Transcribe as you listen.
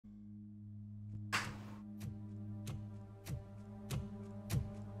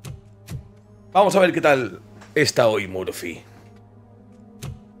Vamos a ver qué tal está hoy Murphy.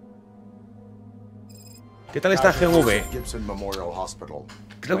 ¿Qué tal está GV?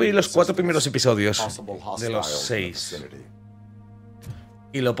 Creo que vi los 4 primeros episodios de los 6.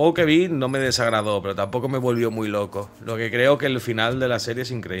 Y lo poco que vi no me desagradó, pero tampoco me volvió muy loco. Lo que creo que el final de la serie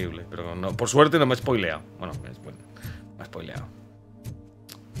es increíble. Pero no, por suerte no me he spoileado. Bueno, me he spoileado.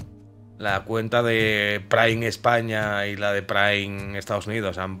 La cuenta de Prime España y la de Prime Estados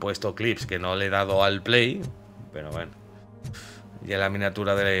Unidos han puesto clips que no le he dado al play. Pero bueno. Ya la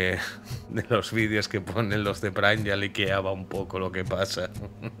miniatura de los vídeos que ponen los de Prime ya liqueaba un poco lo que pasa.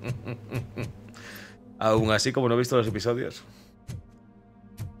 Aún así, como no he visto los episodios.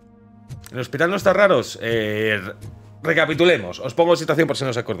 ¿El hospital no está raros? Recapitulemos. Os pongo en situación por si no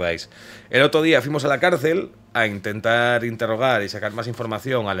os acordáis. El otro día fuimos a la cárcel a intentar interrogar y sacar más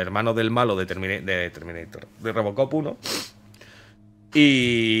información al hermano del malo de Terminator, de Robocop 1.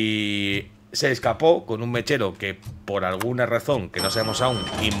 Y se escapó con un mechero que, por alguna razón que no sabemos aún,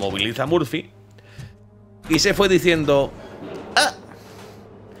 inmoviliza a Murphy. Y se fue diciendo: ¡ah!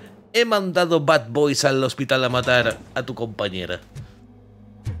 He mandado bad boys al hospital a matar a tu compañera.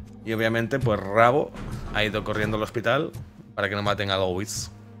 Y obviamente, pues Rabo ha ido corriendo al hospital para que no maten a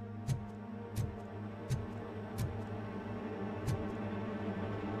Lois.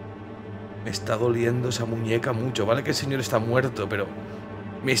 Me está doliendo esa muñeca mucho. Vale que el señor está muerto, pero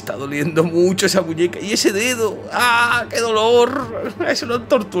me está doliendo mucho esa muñeca. Y ese dedo. ¡Ah! ¡Qué dolor! A ese lo han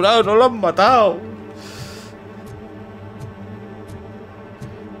torturado, no lo han matado.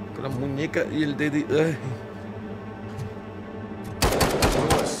 Con la muñeca y el dedo. ¡Ay!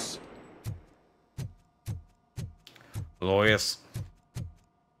 Lois,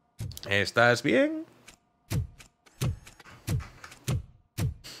 ¿estás bien?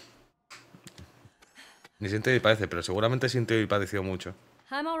 Ni siente y padece, pero seguramente siente y padeció mucho.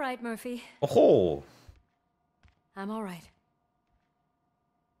 I'm all right, Murphy. ¡Ojo! I'm all right.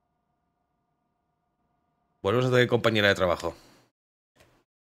 Volvemos a tener compañera de trabajo.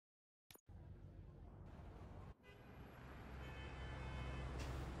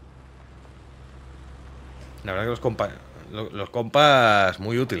 La verdad que los compas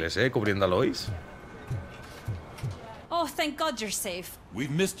muy útiles, cubriendo a Lois. Oh, thank God you're safe.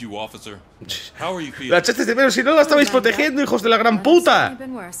 We've missed you, officer. How are you feeling? La echaste de menos, si no la estabais protegiendo, hijos de la gran puta.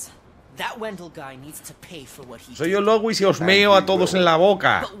 That Wendell guy needs to pay for what he Soy yo Lois y os meo a todos en la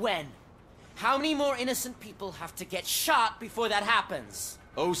boca. But when? How many more innocent people have to get shot before that happens?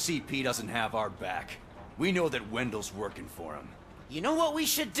 OCP doesn't have our back. We know that Wendell's working for him. You know what we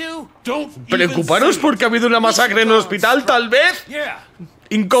should do? Don't ¿Preocuparos porque ha habido una masacre en el hospital, tal vez? Yeah.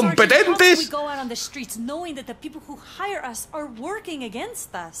 ¡Incompetentes!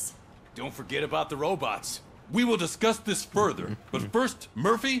 Don't forget about the robots. We will discuss this further. But first,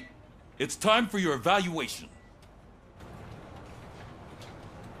 Murphy, it's time for your evaluation.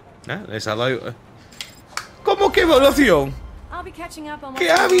 Les ha dado... ¿Cómo que evaluación? Que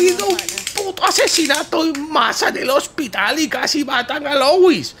ha habido un puto asesinato en masa en el hospital y casi matan a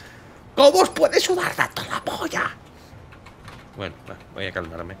Lois. ¿Cómo os puede sudar tanto la polla? Bueno, voy a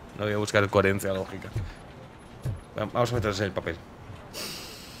calmarme. No voy a buscar coherencia lógica. Vamos a meterse en el papel.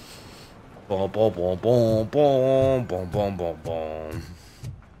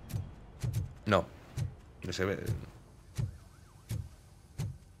 No. No se ve.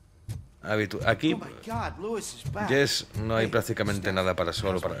 Aquí, Jess, no hay prácticamente nada para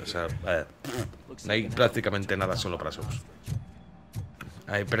solo para... O sea, no hay prácticamente nada solo para sus.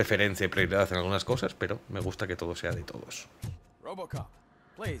 Hay preferencia y prioridad en algunas cosas, pero me gusta que todo sea de todos. Robocop,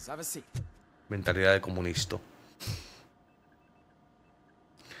 please, have a seat. Mentalidad de comunista.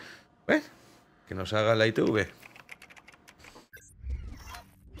 Que nos haga la ITV.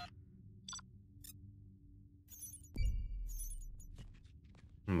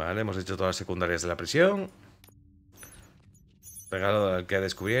 Vale, hemos hecho todas las secundarias de la prisión. Regalo al que ha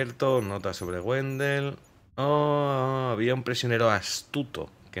descubierto. Nota sobre Wendell. Oh, había un prisionero astuto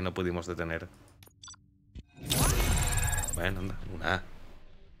que no pudimos detener. Bueno, anda, una A.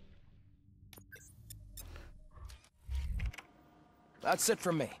 That's it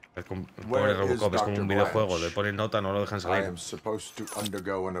from me. Pobre Robocop, es como un videojuego. Le ponen nota, no lo dejan salir.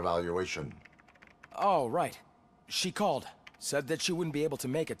 Oh, right. She called. Said that she wouldn't be able to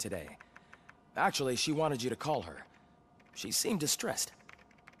make it today. Actually, she wanted you to call her. She seemed distressed.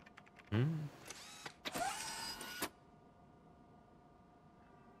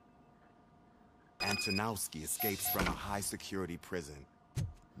 Antonowski escapes from a high-security prison.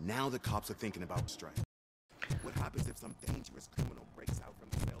 Now the cops are thinking about strike. What happens if some dangerous criminal breaks out from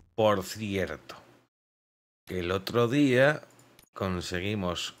the cell? Por cierto, que el otro día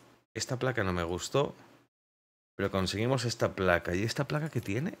conseguimos Esta placa no me gustó. Pero conseguimos esta placa. ¿Y esta placa qué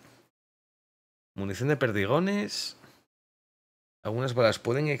tiene? Munición de perdigones. Algunas balas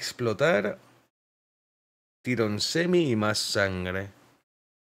pueden explotar. Tirón semi y más sangre.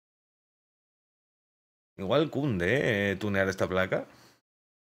 Igual cunde, tunear esta placa.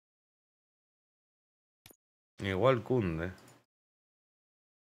 Igual cunde.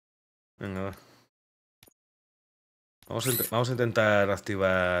 Venga, va. Vamos a intentar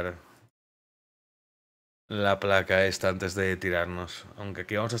activar la placa esta antes de tirarnos. Aunque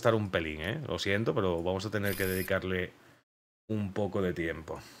aquí vamos a estar un pelín, ¿eh? Lo siento, pero vamos a tener que dedicarle un poco de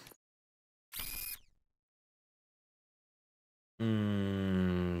tiempo.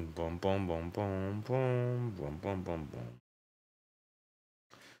 Pom, pom, pom, pom, pom, pom, pom, pom, pom.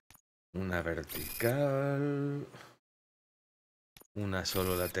 Una vertical. Una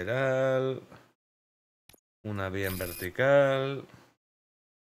solo lateral. Una bien vertical.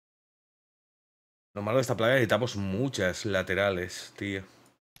 Lo malo de esta placa es que necesitamos muchas laterales, tío.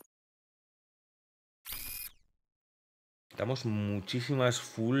 Necesitamos muchísimas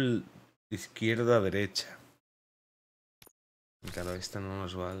full izquierda a derecha. Claro, esta no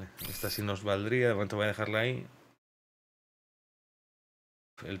nos vale. Esta sí nos valdría. De momento voy a dejarla ahí.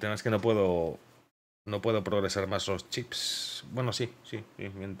 El tema es que no puedo progresar más los chips. Bueno, sí,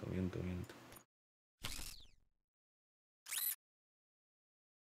 miento.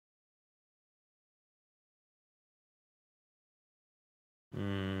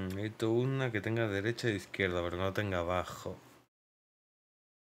 Necesito una que tenga derecha e izquierda, pero que no tenga abajo.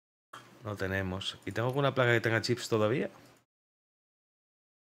 No tenemos. ¿Y tengo alguna placa que tenga chips todavía?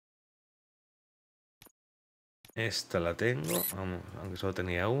 Esta la tengo, vamos, aunque solo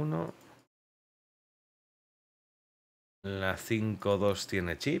tenía uno. La 5.2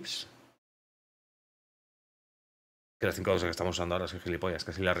 tiene chips. Que la 5.2 que estamos usando ahora, soy gilipollas,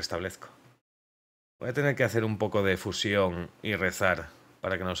 casi la restablezco. Voy a tener que hacer un poco de fusión y rezar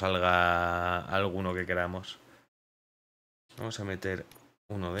para que nos salga alguno que queramos. Vamos a meter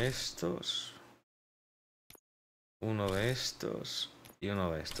uno de estos. Uno de estos. Y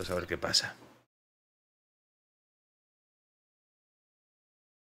uno de estos, a ver qué pasa.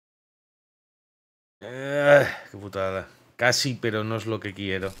 Qué putada. Casi, pero no es lo que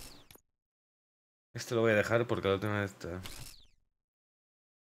quiero. Este lo voy a dejar porque la última vez está.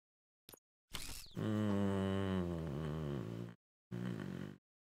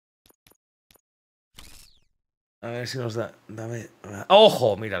 A ver si nos da. Dame.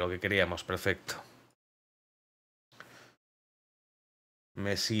 ¡Ojo! Mira lo que queríamos. Perfecto.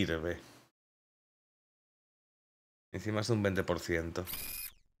 Me sirve. Encima es de un 20%.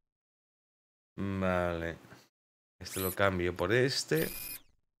 Vale. Este lo cambio por este.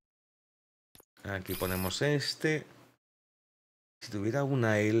 Aquí ponemos este. Si tuviera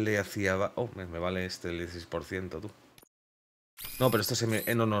una L hacia abajo... Oh, me vale este el 16%, tú. No, pero esto se me...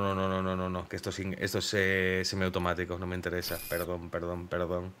 No. Que esto es semiautomático, no me interesa.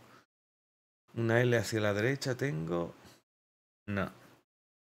 Perdón. Una L hacia la derecha tengo... No.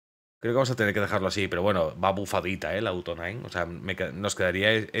 Creo que vamos a tener que dejarlo así, pero bueno, va bufadita, la Auto 9. O sea, nos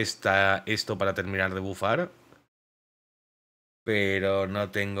quedaría esto para terminar de bufar. Pero no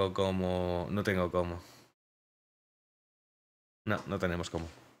tengo cómo... No tenemos cómo.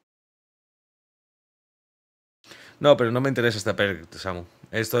 No, pero no me interesa esta perk, Samu.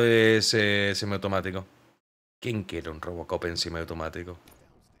 Esto es semiautomático. ¿Quién quiere un Robocop en semiautomático?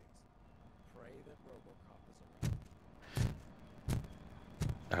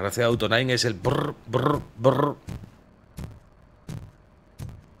 La gracia de Auto 9 es el brr, brr, brr.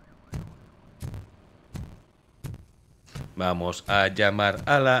 Vamos a llamar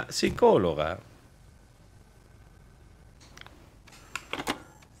a la psicóloga.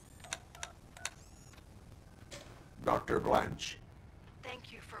 Dr. Blanche.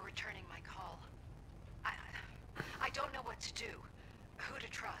 Thank you for returning my call. I don't know what to do. Who to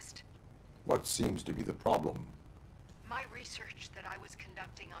trust. What seems to be the problem? My research that I was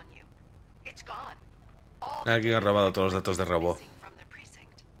conducting on you. It's gone. Alguien ha robado todos los datos de Robo. From the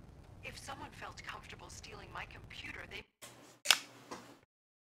precinct. If someone felt comfortable stealing my computer, they...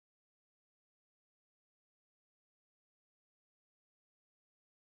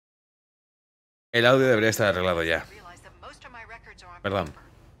 El audio debería estar arreglado ya. Perdón.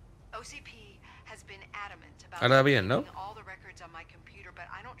 Ahora bien, ¿no?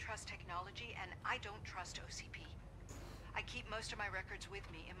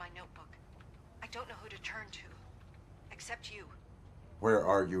 Where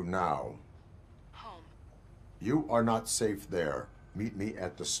are you now? Home. You are not safe there. Meet me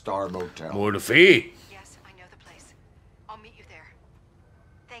at the Star Motel. Murphy. Yes, I know the place. I'll meet you there.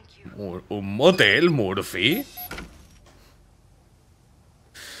 Thank you. ¿Un motel, Murphy?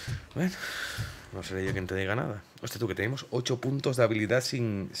 Bueno, no seré yo quien te diga nada. Hostia, tú, que tenemos 8 puntos de habilidad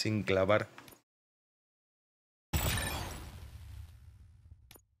sin clavar.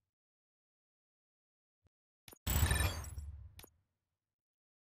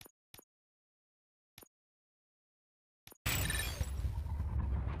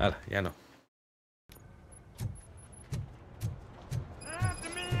 Hala, ya no.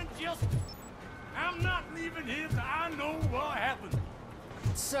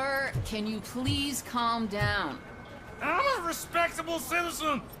 Sir, can you please calm down? I'm a respectable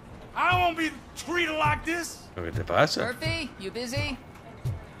citizen. I won't be treated like this. ¿Qué te pasa? Murphy, you busy?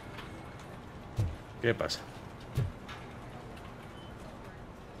 ¿Qué pasa?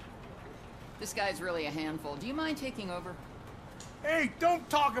 This guy's really a handful. Do you mind taking over? Hey, don't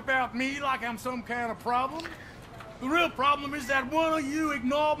talk about me like I'm some kind of problem. The real problem is that one of you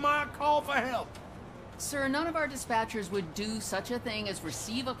ignored my call for help. Sir, none of our dispatchers would do such a thing as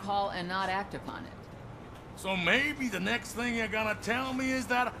receive a call and not act upon it. So maybe the next thing you're gonna tell me is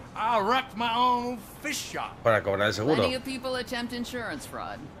that I wrecked my own fish shop. Para cobrar el seguro. Plenty of people attempt insurance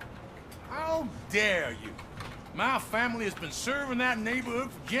fraud. How dare you? My family has been serving that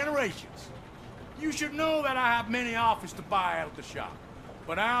neighborhood for generations. You should know that I have many offers to buy out the shop.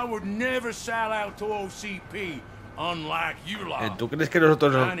 But I would never sell out to OCP, unlike you lot. ¿Tú crees que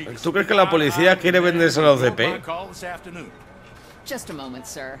nosotros no? ¿Tú crees que la policía quiere venderse a la OCP? Just a moment,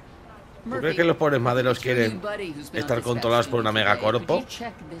 sir. ¿Tú crees que los pobres maderos quieren estar controlados por una megacorpo?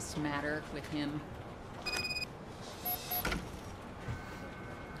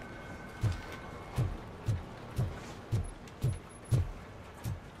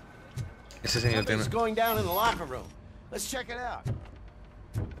 Ese señor tiene...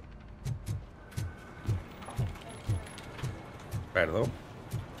 Perdón.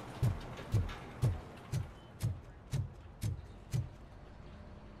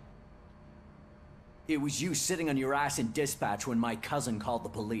 It was you sitting on your ass in dispatch when my cousin called the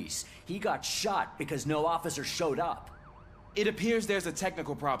police. He got shot because no officer showed up. It appears there's a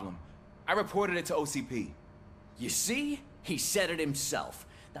technical problem. I reported it to OCP. You see? He said it himself.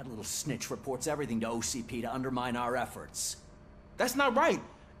 That little snitch reports everything to OCP to undermine our efforts. That's not right.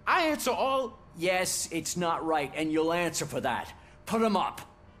 I answer all... Yes, it's not right, and you'll answer for that. Put him up.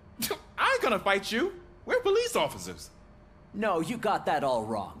 I ain't gonna fight you. We're police officers. No, you got that all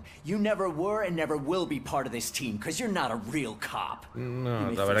wrong. You never were and never will be part of this team, because you're not a real cop. No,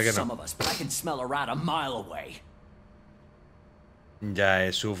 you may fool some of us, but I can smell a rat a mile away. Ya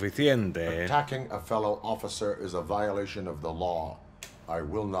es suficiente. Attacking a fellow officer is a violation of the law. I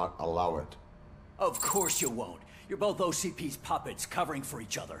will not allow it. Of course you won't. You're both OCP's puppets covering for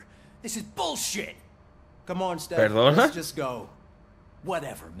each other. This is bullshit. Come on, Steph. ¿Perdona? Let's just go.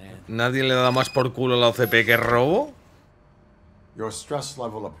 Whatever, man. ¿Nadie le da más por culo a la OCP que robo? Your stress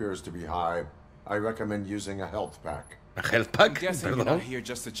level appears to be high. I recommend using a health pack. ¿A health pack? I'm guessing you're not here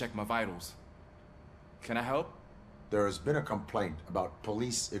just to check my vitals. Can I help? There has been a complaint about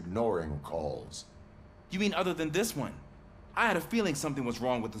police ignoring calls. You mean other than this one? I had a feeling something was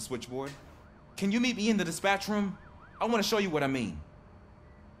wrong with the switchboard. Can you meet me in the dispatch room? I want to show you what I mean.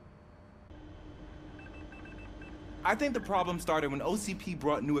 I think the problem started when OCP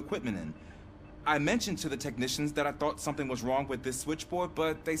brought new equipment in. I mentioned to the technicians that I thought something was wrong with this switchboard,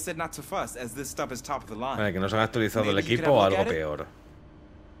 but they said not to fuss, as this stuff is top of the line. Vale, que nos han actualizado el equipo o algo peor.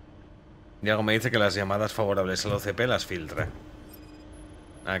 Y algo me dice que las llamadas favorables al OCP las filtra.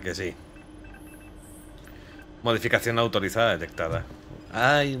 Ah, que sí. Modificación autorizada detectada.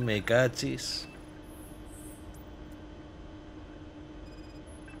 Ay, me cachis.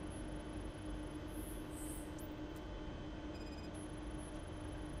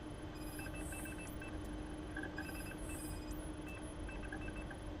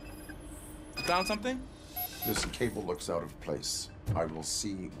 Found something? This cable looks out of place. I will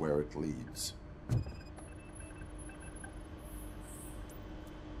see where it leads.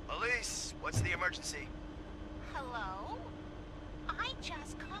 Police, what's the emergency? Hello? I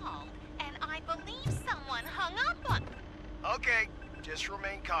just called, and I believe someone hung up on... Okay, just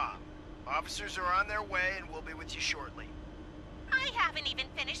remain calm. Officers are on their way and we'll be with you shortly. I haven't even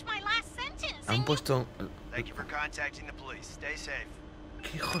finished my last sentence. Han puesto... Thank you for contacting the police. Stay safe.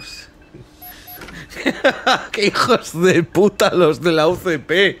 ¿Qué hijos? ¡Qué hijos de puta los de la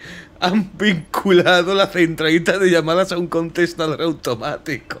OCP! Han vinculado la centralita de llamadas a un contestador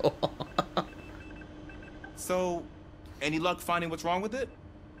automático. So, any luck finding what's wrong with it?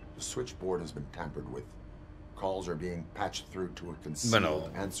 The switchboard has been tampered with. Calls are being patched through to a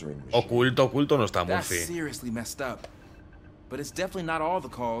concealed answering machine. Oculto no está, That's Murphy. seriously messed up. but it's definitely not all the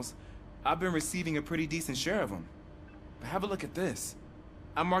calls. I've been receiving a pretty decent share of them. But have a look at this.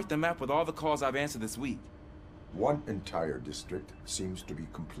 I marked the map with all the calls I've answered this week. One entire district seems to be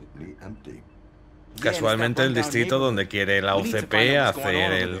completely empty. Casualmente el distrito donde quiere la OCP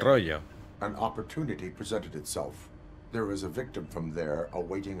hacer el rollo. An opportunity presented itself. There is a victim from there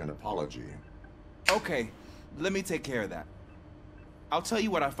awaiting an apology. Okay, let me take care of that. I'll tell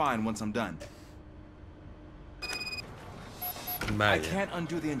you what I find once I'm done. I can't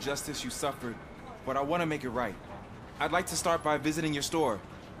undo the injustice you suffered, but I want to make it right. I'd like to start by visiting your store.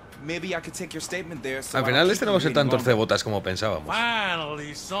 Maybe I could take your statement there. So al final este no va a ser tan torcebotas como pensábamos.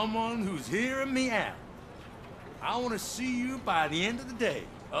 Finally, someone who's hearing me out. I want to see you by the end of the day.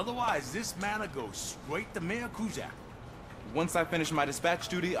 Otherwise, this matter goes straight to Mayor Kuzak. Once I finish my dispatch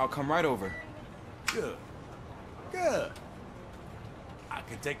duty, I'll come right over. Good. Good. I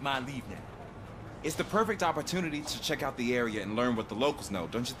can take my leave now. It's the perfect opportunity to check out the area and learn what the locals know,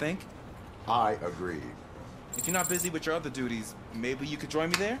 don't you think? I agree. If you're not busy with your other duties, maybe you could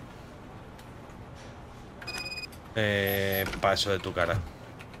join me there? Paso de tu cara.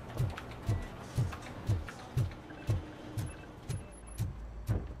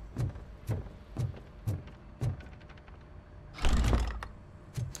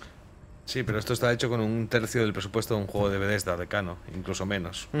 Sí, pero esto está hecho con un tercio del presupuesto de un juego de Bethesda de Cano, incluso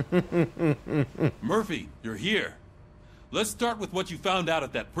menos. Murphy, you're here. Let's start with what you found out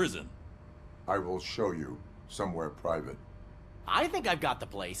at that prison. I will show you somewhere private. I think I've got the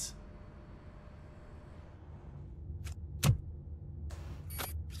place.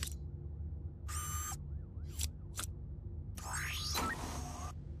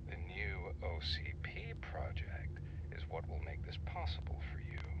 The new OCP project is what will make this possible for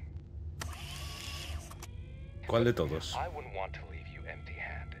you. ¿Cuál de todos? I wouldn't want to leave you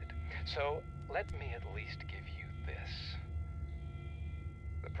empty-handed, so let me at least give you this.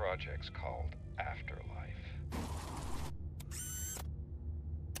 The project's called Afterlife.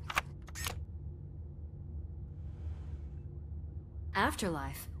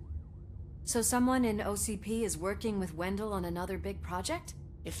 Afterlife? So someone in OCP is working with Wendell on another big project?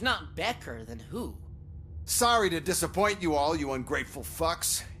 If not Becker, then who? Sorry to disappoint you all, you ungrateful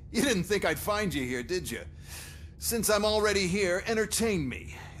fucks. You didn't think I'd find you here, did you? Since I'm already here, entertain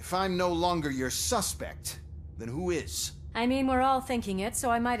me. If I'm no longer your suspect, then who is? I mean, we're all thinking it,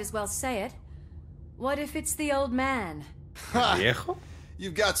 so I might as well say it. What if it's the old man? ¿Viejo?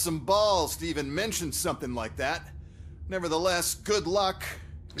 You've got some balls to even mention something like that. Nevertheless, good luck.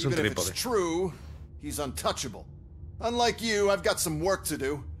 Even if it's true, he's untouchable. Unlike you, I've got some work to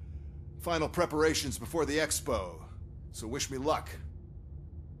do. Final preparations before the expo. So wish me luck.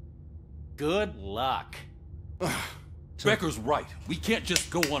 Good luck. Becker's right. We can't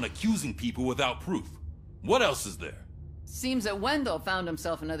just go on accusing people without proof. What else is there? Seems that Wendell found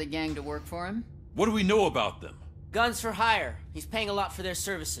himself another gang to work for him. What do we know about them? Guns for hire. He's paying a lot for their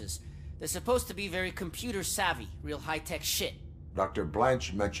services. They're supposed to be very computer savvy, real high-tech shit. Dr.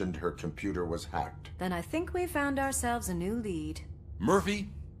 Blanche mentioned her computer was hacked. Then I think we found ourselves a new lead. Murphy,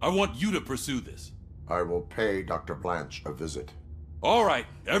 I want you to pursue this. I will pay Dr. Blanche a visit. All right,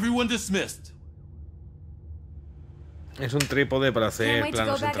 everyone dismissed. Es un trípode para hacer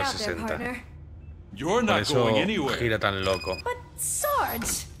planos en 360. You're not going anywhere. Gira tan loco. But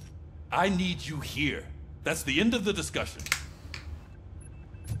Sarge! I need you here. That's the end of the discussion.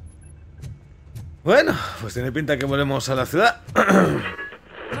 Bueno, pues tiene pinta que volvemos a la ciudad.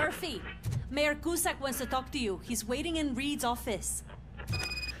 Murphy, Mayor Cusack wants to talk to you. He's waiting in Reed's office.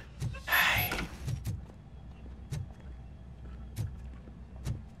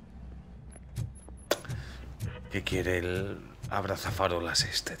 ¿Qué quiere el abrazafarolas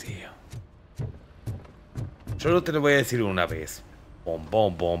este tío? Solo te lo voy a decir una vez. Bom,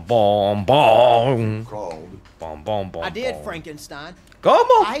 bom, bom, bom, bom. Bom, bom, bom. I did, Frankenstein.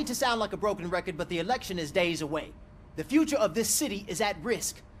 ¿Cómo? I hate to sound like a broken record, but the election is days away. The future of this city is at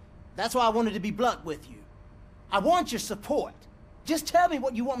risk. That's why I wanted to be blunt with you. I want your support. Just tell me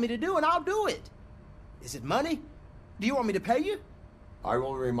what you want me to do and I'll do it. Is it money? Do you want me to pay you? I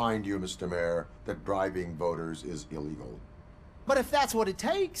will remind you, Mr. Mayor, that bribing voters is illegal. But if that's what it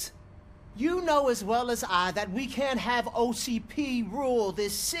takes, you know as well as I that we can't have OCP rule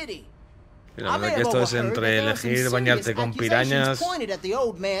this city. La verdad que esto es entre elegir bañarte con pirañas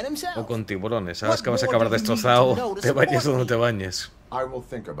o con tiburones. Sabes que vas a acabar destrozado, te bañes o no te bañes. I will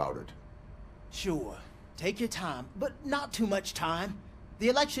think about it. Sure. Take your time, but not too much time. The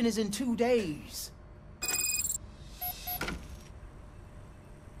election is in 2 days.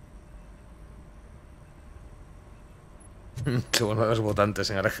 Que vuelvan los votantes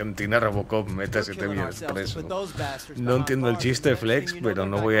en Argentina, Robocop, meta 7 millones preso. No entiendo el chiste, Flex, pero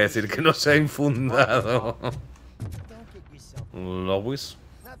no voy a decir que no sea infundado. Lois.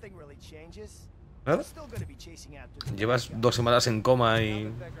 ¿Nada? Llevas 2 semanas en coma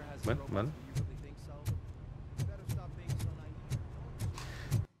y... Bueno, vale.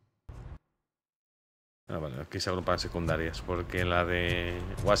 Ah, vale, aquí se agrupan secundarias, porque la de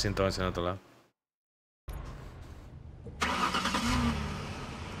Washington es en otro lado.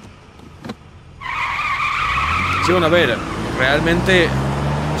 Sí, bueno, a ver, realmente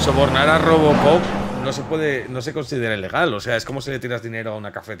sobornar a Robocop no se considera ilegal. O sea, es como si le tiras dinero a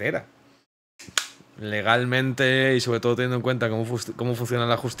una cafetera. Legalmente, y sobre todo teniendo en cuenta cómo funciona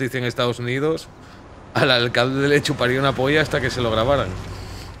la justicia en Estados Unidos, al alcalde le chuparía una polla hasta que se lo grabaran.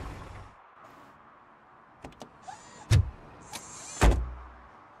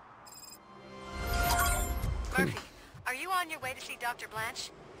 Murphy, are you on your way to see Dr.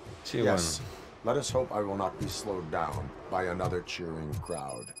 Blanche? Sí, yes. bueno. Let us hope I will not be slowed down by another cheering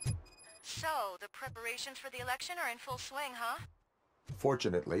crowd. So, the preparations for the election are in full swing, huh?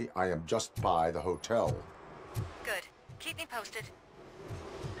 Fortunately, I am just by the hotel. Good. Keep me posted.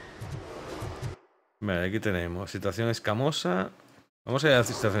 Vale, aquí tenemos situación escamosa. Vamos a ir a la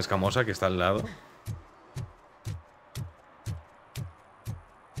situación escamosa que está al lado.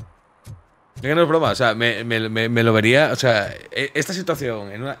 Es que no es broma, o sea, me lo vería. O sea, esta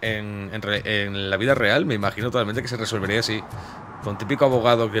situación en la vida real me imagino totalmente que se resolvería así. Con típico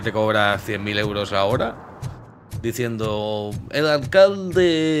abogado que te cobra 100.000 euros la hora, diciendo: el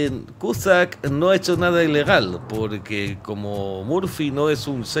alcalde Cusack no ha hecho nada ilegal, porque como Murphy no es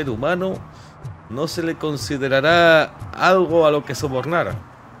un ser humano, no se le considerará algo a lo que sobornar.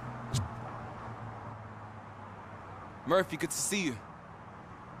 Murphy, good to see you.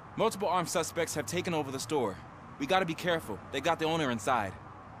 Multiple armed suspects have taken over the store. We gotta be careful. They got the owner inside.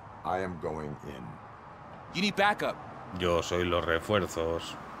 I am going in. You need backup. Yo soy los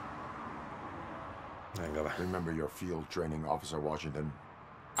refuerzos. Venga, va. Remember your field training, Officer Washington.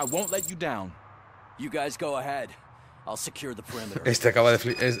 I won't let you down. You guys go ahead. I'll secure the perimeter. Este acaba de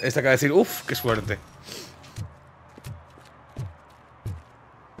decir, uff, qué suerte.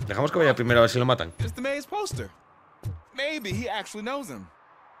 Dejamos que vaya primero a ver si lo matan. It's the mayor's poster. Maybe he actually knows him.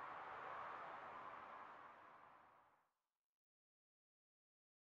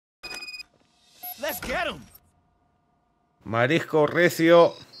 Let's get him. Marisco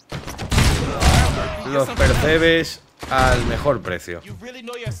recio. Los percebes al mejor precio. You really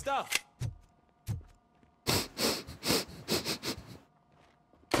know your stuff.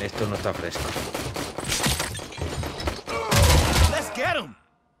 Esto no está fresco. Let's get him.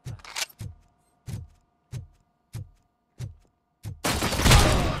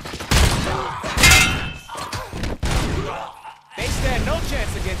 They stand no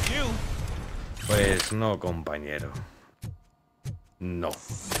chance against you. Pues no, compañero. No.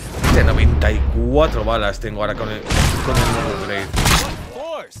 De 94 balas tengo ahora con el nuevo grade.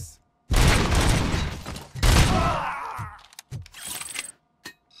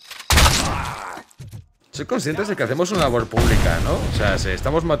 Soy consciente de que hacemos una labor pública, ¿no? O sea,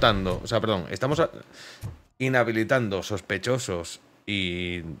 estamos matando, o sea, perdón, estamos inhabilitando sospechosos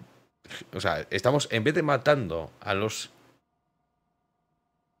y... O sea, estamos, en vez de matando a los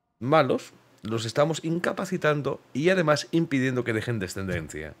malos, los estamos incapacitando y además impidiendo que dejen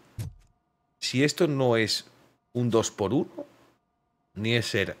descendencia. Si esto no es un 2x1, ni es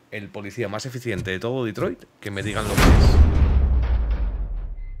ser el policía más eficiente de todo Detroit, que me digan lo que es.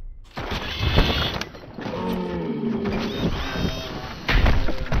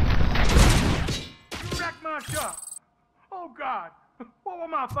 Oh God, what will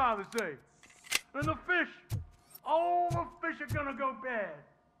my father say? And the fish, all the fish are gonna go bad.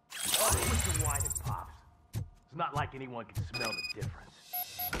 Oh, quit your whining, Pops. It's not like anyone can smell the difference.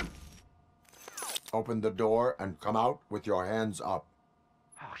 Open the door and come out with your hands up.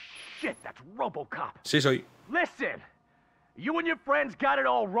 Oh, shit, that's Robocop. Sí, soy. Listen, you and your friends got it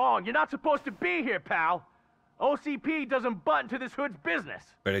all wrong. You're not supposed to be here, pal. OCP doesn't butt into this hood's business.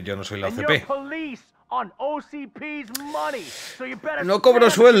 Pero yo no soy la And OCP. you're police on OCP's money, so you better No cobro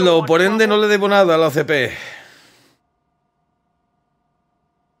sueldo, por ende no le debo nada a la OCP.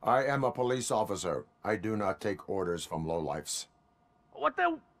 I am a police officer. I do not take orders from lowlifes. What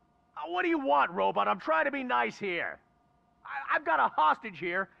do you want, Robot? I'm trying to be nice here. I've got a hostage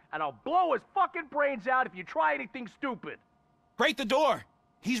here, and I'll blow his fucking brains out if you try anything stupid. Break the door.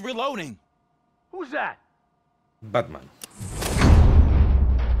 He's reloading. Who's that? Batman.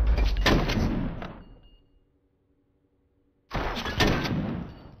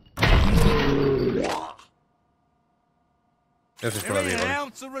 Gracias por la There ain't vida. an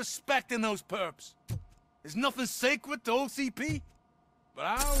ounce of respect in those perps. There's nothing sacred to OCP. But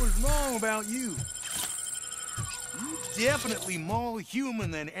I was wrong about you. You're definitely more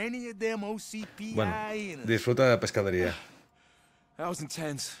human than any of them OCP Bueno, hyenas. disfruta de la pescadería. That was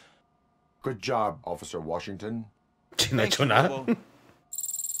intense. Good job, Officer Washington. Si no ha hecho nada.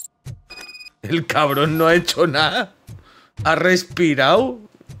 El cabrón no ha hecho nada. Ha respirado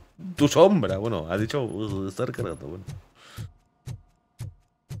tu sombra. Bueno, ha dicho estar cargando. Bueno.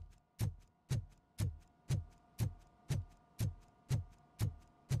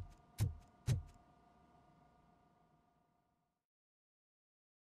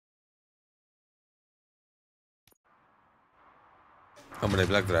 Hombre,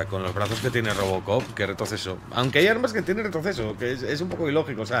 Black Drag, con los brazos que tiene Robocop, que retroceso. Aunque hay armas que tienen retroceso, que es un poco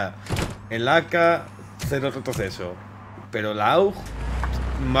ilógico. O sea, el AK, 0 retroceso. Pero la AUG,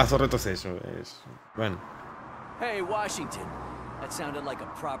 mazo retroceso. Es. Bueno. Hey, Washington. That sounded like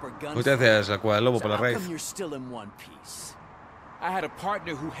a proper gun. Muchas gracias, la cual lobo, por la How raid. come you're still in one piece? I had a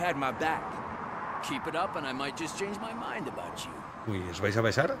partner who had my back. Keep it up and I might just change my mind about you. Uy, ¿os vais a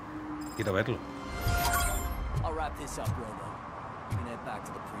besar? Quiero verlo. I'll wrap this up, Robo. You can head back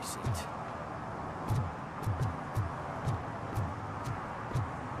to the precinct.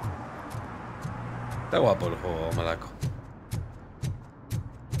 Está guapo el juego, malaco.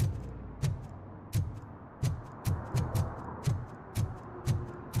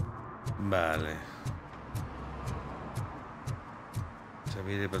 Vale.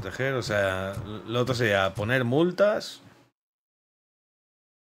 Servir y proteger, o sea, lo otro sería poner multas.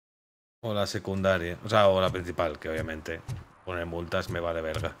 O la secundaria, o sea, o la principal, que obviamente poner multas me vale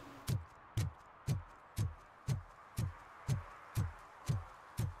verga.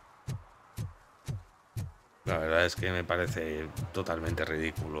 La verdad es que me parece totalmente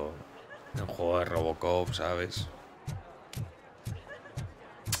ridículo el juego de Robocop, ¿sabes?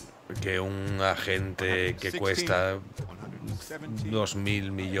 Que un agente que cuesta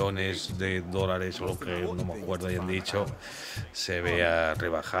 2.000 millones de dólares o lo que no me acuerdo hayan dicho se vea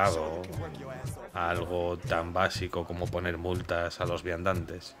rebajado a algo tan básico como poner multas a los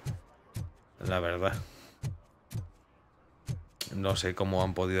viandantes. La verdad, no sé cómo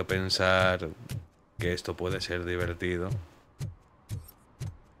han podido pensar que esto puede ser divertido.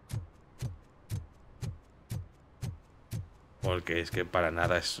 Porque es que para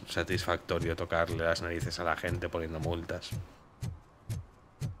nada es satisfactorio tocarle las narices a la gente poniendo multas.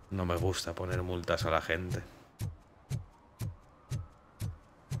 No me gusta poner multas a la gente.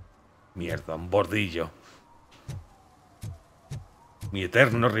 Mierda, un bordillo. Mi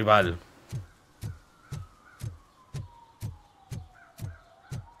eterno rival.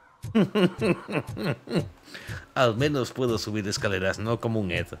 Al menos puedo subir escaleras, no como un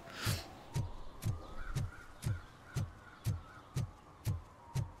Ed.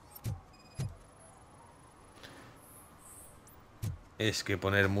 Es que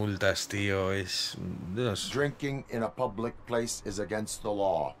poner multas, tío, es... Dios. Drinking in a public place is against the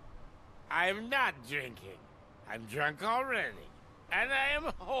law. I'm not drinking. I'm drunk already. And I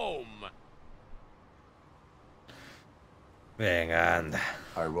am home. Venga, anda.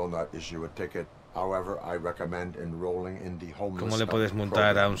 I will not issue a ticket. However, I recommend enrolling in the homeless. ¿Cómo le puedes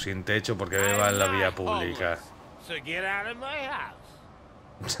multar a un sin techo porque beba en la vía pública? So get out of my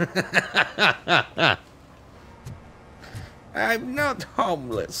house. I'm not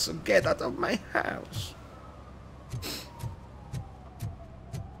homeless, so get out of my house.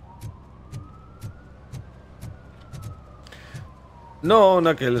 No,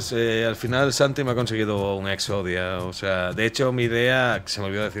 Knuckles, al final Santi me ha conseguido un Exodia. O sea, de hecho mi idea, se me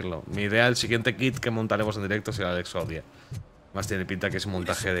olvidó decirlo, mi idea, el siguiente kit que montaremos en directo será el Exodia. Más tiene pinta que es un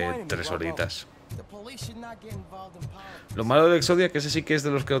montaje de 3 horitas. Lo malo del Exodia es que ese sí que es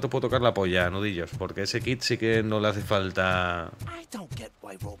de los que no te puedo tocar la polla, nudillos, porque ese kit sí que no le hace falta...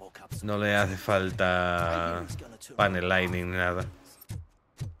 No le hace falta panel lining ni nada.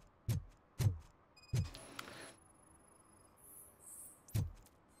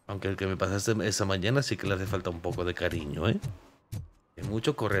 Aunque el que me pasaste esa mañana sí que le hace falta un poco de cariño, ¿eh? Hay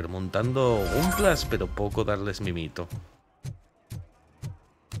mucho correr montando Gumplas, pero poco darles mimito.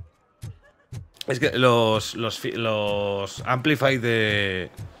 Es que los Amplify de...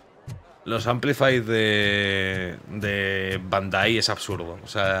 Los Amplify de Bandai es absurdo. O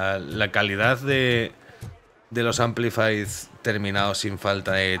sea, la calidad de los Amplify terminados sin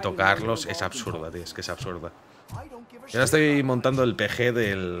falta de tocarlos es absurda, tío. Es que es absurda. Y ahora estoy montando el PG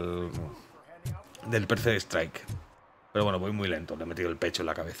del Perfect Strike. Pero bueno, voy muy lento. Le he metido el pecho en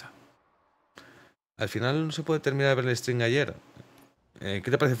la cabeza. Al final no se puede terminar de ver el stream ayer. ¿Qué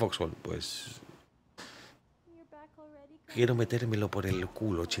te parece Foxhole? Pues... Quiero metérmelo por el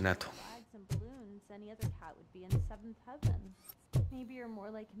culo, chinato.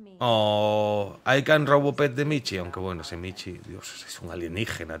 Oh, I can Robopet de Michi. Aunque bueno, ese Michi, Dios, es un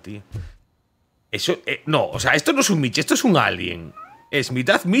alienígena, tío. Eso, no, o sea, esto no es un Michi, esto es un alien. Es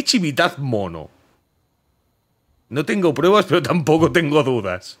mitad Michi, mitad mono. No tengo pruebas, pero tampoco tengo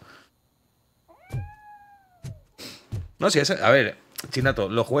dudas. No, sí, a ver, chinato,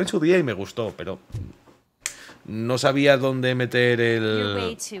 lo jugué en su día y me gustó, pero no sabía dónde meter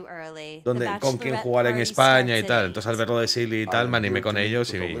el... con quién jugar en España y tal. Entonces al verlo de Silly y tal, me animé con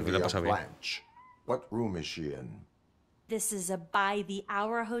ellos y me lo pasé bien. What room is she in? This is a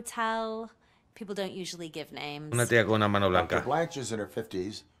by-the-hour hotel. People don't usually give names. Una tía con una mano blanca. Dr. Blanche is in her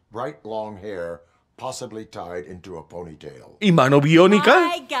 50s, bright long hair, possibly tied into a ponytail. ¿Y mano biónica?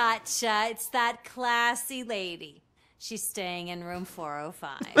 I gotcha. It's that classy lady. She's staying in room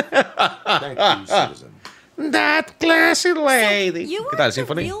 405. Thank you, citizen. That classy lady. So you ¿Qué tal, are the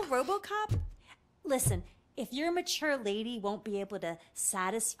Symphony? real Robocop? Listen, if your mature lady won't be able to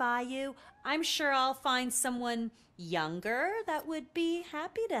satisfy you, I'm sure I'll find someone younger that would be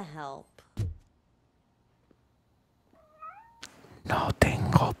happy to help. No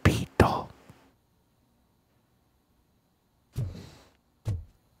tengo pito.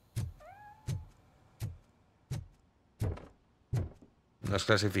 No es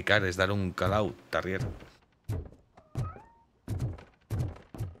clasificar, es dar un call-out, Tarrier.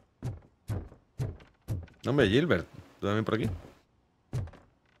 Hombre, Gilbert, ¿tú también por aquí?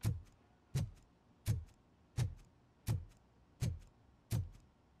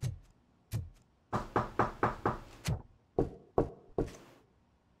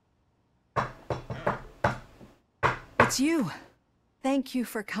 It's you. Thank you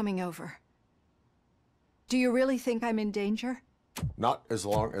for coming over. Do you really think I'm in danger? Not as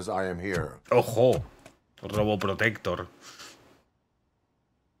long as I am here. Ojo, Roboprotector.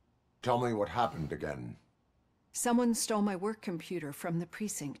 Tell me what happened again. Someone stole my work computer from the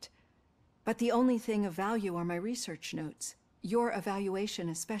precinct. But the only thing of value are my research notes. Your evaluation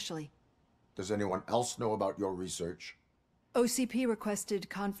especially. Does anyone else know about your research? OCP requested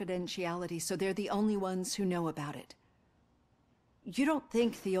confidentiality, so they're the only ones who know about it. You don't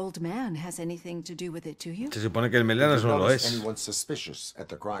think the old man has anything to do with it, do you? Se supone que el Melenas no lo es. Anyone suspicious at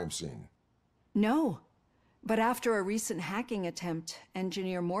the crime scene? No. But after a recent hacking attempt,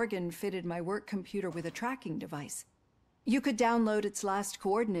 Engineer Morgan fitted my work computer with a tracking device. You could download its last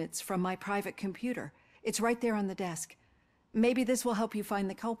coordinates from my private computer. It's right there on the desk. Maybe this will help you find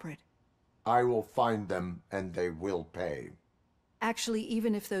the culprit. I will find them, and they will pay. Actually,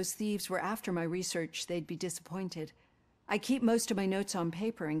 even if those thieves were after my research, they'd be disappointed. I keep most of my notes on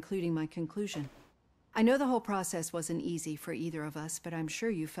paper, including my conclusion. I know the whole process wasn't easy for either of us, but I'm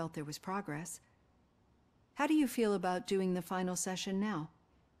sure you felt there was progress. How do you feel about doing the final session now?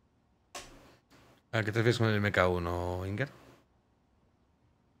 ¿A qué te refieres con el MK1, Inger?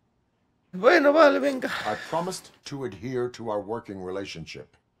 Bueno, vale, venga. I promised to adhere to our working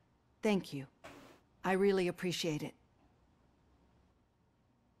relationship. Thank you. I really appreciate it.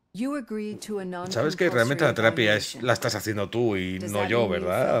 You agreed to a Sabes que realmente la terapia la estás haciendo tú y no yo,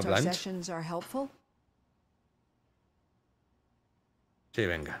 ¿verdad, Blanche? Sí,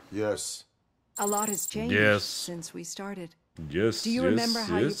 venga. Yes. A lot has changed since we started. Yes. Do you remember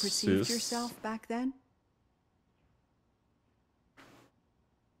how you perceived yourself back then?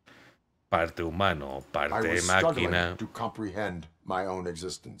 Parte humano, parte I was máquina. struggling to comprehend my own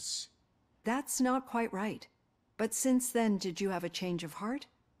existence. That's not quite right. But since then, did you have a change of heart?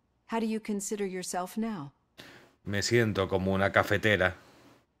 How do you consider yourself now? Me siento como una cafetera.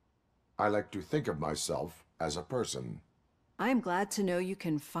 I like to think of myself as a person. I am glad to know you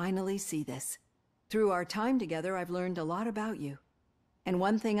can finally see this. Through our time together, I've learned a lot about you. And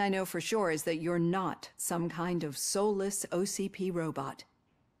one thing I know for sure is that you're not some kind of soulless OCP robot.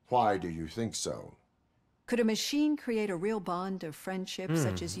 Why do you think so? Could a machine create a real bond of friendship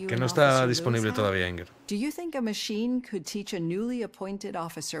such as you que and no está Officer disponible Lewis had? todavía, Inger. Do you think a machine could teach a newly appointed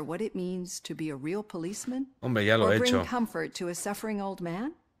officer what it means to be a real policeman? Hombre, ya lo he Or bring hecho. comfort to a suffering old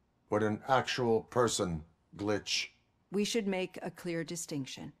man? Would an actual person glitch? We should make a clear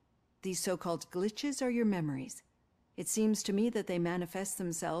distinction. These so-called glitches are your memories. It seems to me that they manifest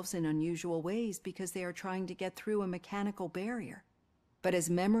themselves in unusual ways because they are trying to get through a mechanical barrier. But as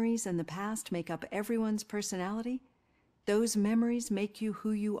memories and the past make up everyone's personality, those memories make you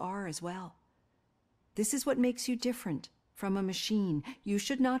who you are as well. This is what makes you different from a machine. You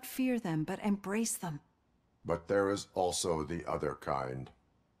should not fear them, but embrace them. But there is also the other kind.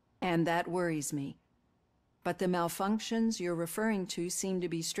 And that worries me. But the malfunctions you're referring to seem to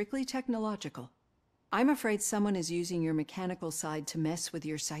be strictly technological. I'm afraid someone is using your mechanical side to mess with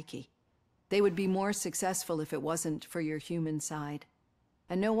your psyche. They would be more successful if it wasn't for your human side.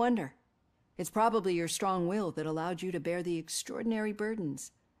 And no wonder. It's probably your strong will that allowed you to bear the extraordinary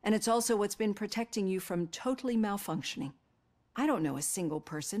burdens. And it's also what's been protecting you from totally malfunctioning. I don't know a single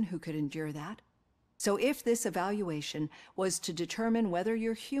person who could endure that. So if this evaluation was to determine whether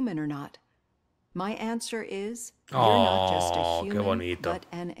you're human or not, my answer is you're not just a human, but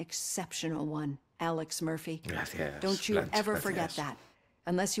an exceptional one, Alex Murphy. Gracias, don't you ever forget that,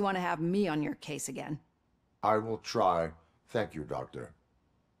 unless you want to have me on your case again. I will try. Thank you, Doctor.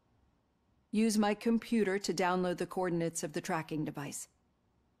 Use my computer to download the coordinates of the tracking device.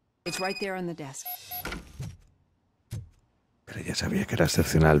 It's right there on the desk. Pero ya sabía que era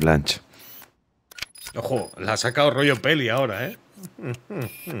excepcional, Blanche. Ojo, la ha sacado rollo peli ahora, ¿eh?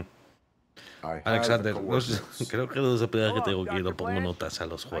 Alexander, no sé, creo que no se puede que tengo que ir, no pongo notas a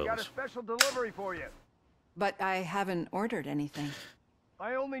los juegos. But I haven't ordered anything.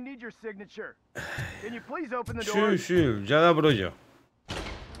 I only need your signature. Can you please open the door? Sí, sí, ya la abro yo.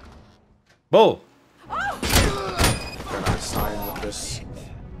 ¡Bo! Can I sign with this?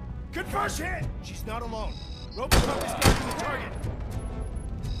 Confirm hit! She's not alone. Robocop is getting the target.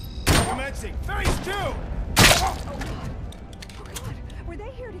 Commencing. Phase 2! Were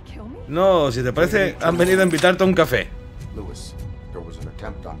they here to kill me? No, si te parece, han venido a invitarte a un café. Lewis, there was an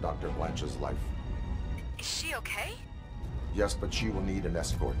attempt on Dr. Blanche's life. Is she okay? Yes, but she will need an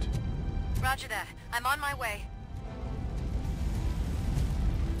escort. Roger that. I'm on my way.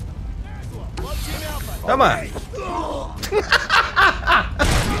 ¡Toma!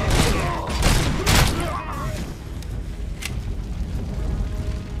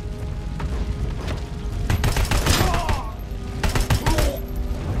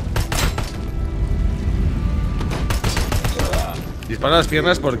 Dispara las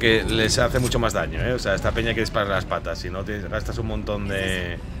piernas porque les hace mucho más daño, ¿eh? O sea, esta peña que dispara las patas. Si no, te gastas un montón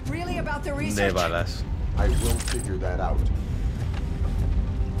de balas. I will figure that out.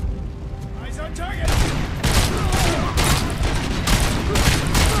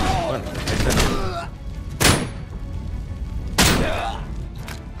 Bueno, este no.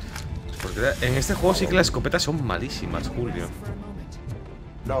 Porque en este juego sí que las escopetas son malísimas, Julio.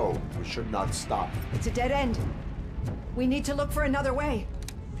 No, we should not stop. It's a dead end. We need to look for another way.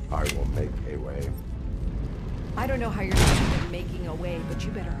 I will make a way. I don't know how you're doing at making a way, but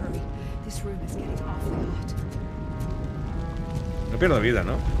you better hurry. This room is getting awfully hot. No pierdo vida,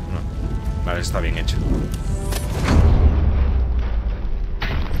 ¿no? No. Vale, está bien hecho.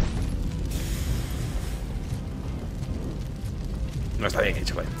 No está bien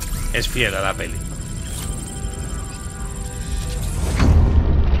hecho, vale. Es fiel a la peli.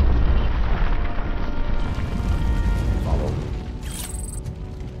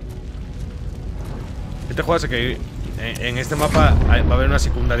 Este juego hace que en este mapa va a haber una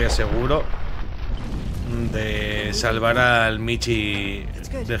secundaria seguro de salvar al Michi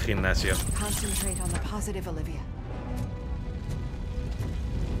del gimnasio.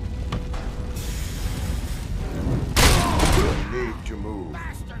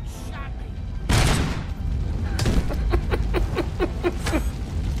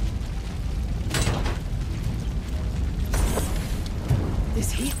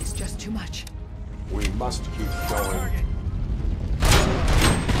 This heat is just too much. We must keep going.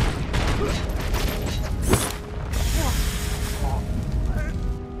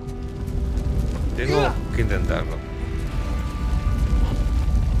 Tengo que intentarlo.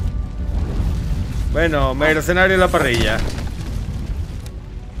 Bueno, mercenario en la parrilla.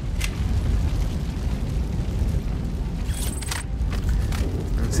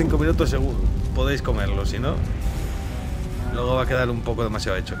 En 5 minutos seguro podéis comerlo, si no, luego va a quedar un poco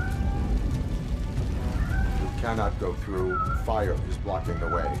demasiado hecho. Cannot go through. Fire is blocking the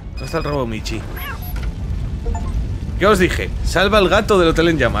way. ¿Dónde está el robo Michi? ¿Qué os dije? Salva al gato del hotel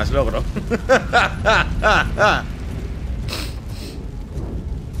en llamas, logro.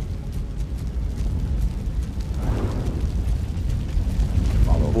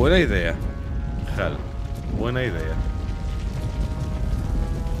 Buena idea, Hal. Buena idea.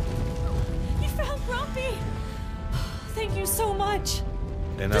 You found Grumpy. Thank you so much.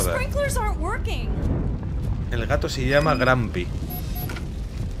 De The nada. sprinklers aren't working. El gato se llama Grumpy.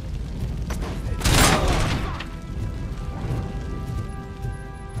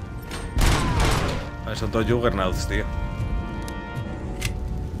 Vale, son todos Juggernauts, tío.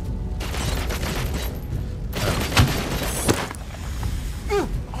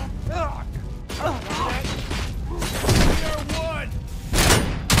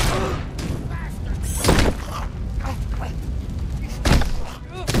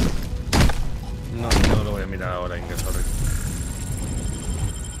 No,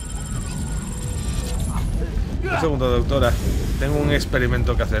 Un segundo, doctora. Tengo un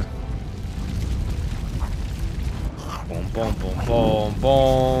experimento que hacer. Pom, pom, pom, pom,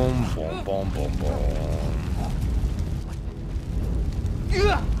 pom, pom, pom, pom, pom.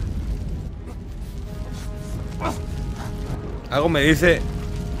 Algo me dice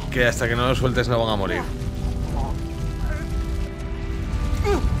que hasta que no lo sueltes no van a morir.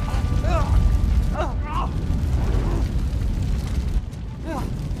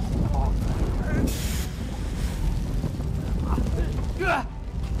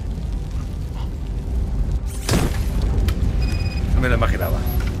 Me lo imaginaba.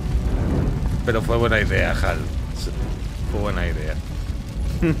 Pero fue buena idea, Hal. Fue buena idea.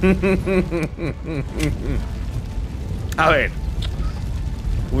 A ver.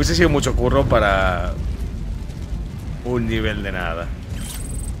 Hubiese sido mucho curro para un nivel de nada.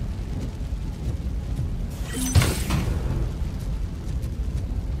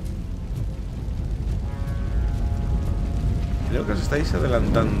 Creo que os estáis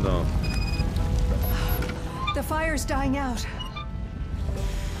adelantando. The fire's dying out.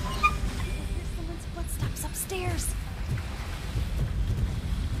 Someone's footsteps upstairs.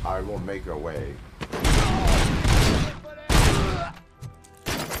 I will make a way.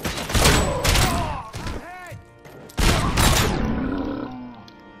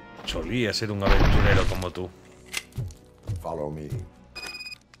 Solía ser un aventurero como tú. Follow me.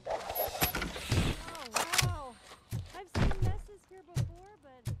 Oh, wow. I've seen messes here before,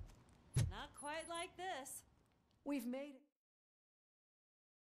 but not quite like this. We've made it.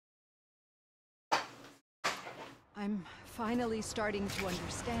 I'm finally starting to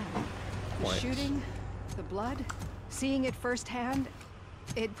understand. The Pues. shooting, the blood, seeing it firsthand,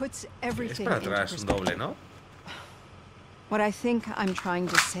 it puts Es everything para into atrás, un doble, ¿no? What I think I'm trying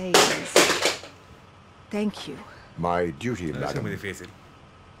to say is thank you. My duty, Es muy madam. difícil.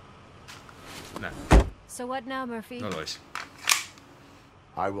 Nah, So what now, Murphy? no lo es.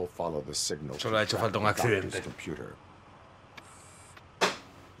 I will follow the signal. Solo ha hecho falta un accidente. Computer.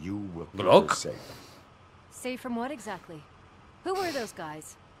 You will keep Glock? her safe. Safe from what exactly? Who were those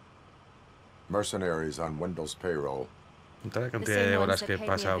guys? Mercenaries on Wendell's payroll. Toda la cantidad de horas que he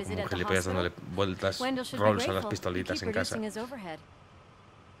pasado como gilipollas dándole vueltas, rolls a las pistolitas en casa.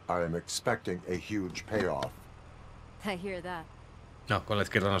 I am expecting a huge payoff. I hear that. No, con la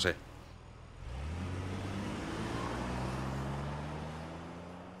izquierda no sé.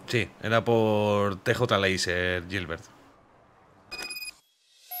 Sí, era por TJ Laser, Gilbert.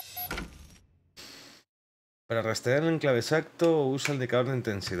 Para rastrear el enclave exacto, usa el indicador de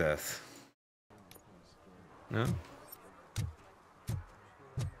intensidad. ¿No?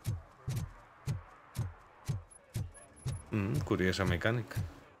 Curiosa mecánica.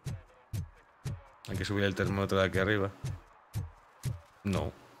 Hay que subir el termómetro de aquí arriba.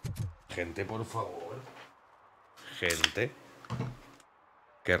 No. Gente, por favor. Gente.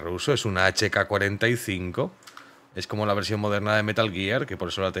 Que ruso es una HK-45. Es como la versión moderna de Metal Gear, que por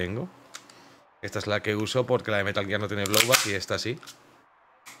eso la tengo. Esta es la que uso porque la de Metal Gear no tiene blowback y esta sí.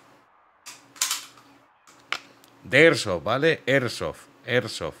 De Airsoft, ¿vale? Airsoft.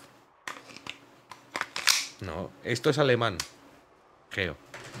 Airsoft. No, esto es alemán. Geo.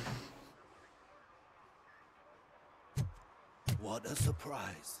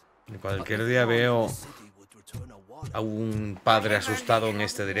 Cualquier día veo a un padre asustado en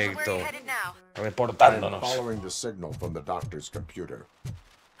este directo reportándonos. Following the signal from the doctor's computer.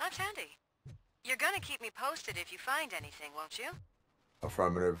 That's handy. You're gonna keep me posted if you find anything, won't you?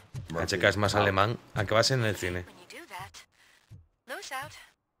 Affirmative. HK es más alemán, aunque vas en el cine. When you do that, lose out.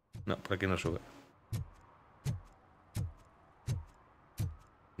 No, por aquí no sube.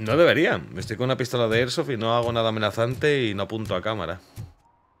 No debería. Estoy con una pistola de Airsoft y no hago nada amenazante y no apunto a cámara.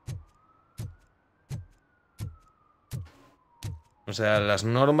 O sea, las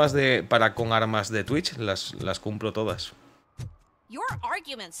normas para con armas de Twitch las cumplo todas. Your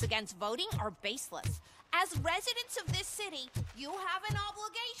arguments against voting are baseless. As residents of this city, you have an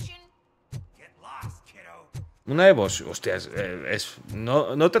obligation. Get lost, kiddo. Una Evo, hostias,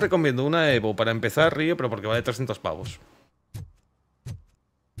 no te recomiendo una Evo para empezar, Río, pero porque vale 300 pavos.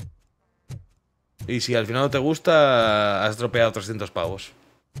 Y si al final no te gusta, has dropeado 300 pavos.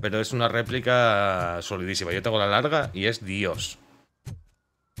 Pero es una réplica solidísima. Yo tengo la larga y es Dios.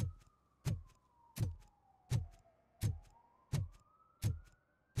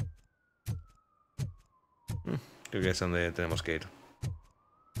 Creo que es donde tenemos que ir.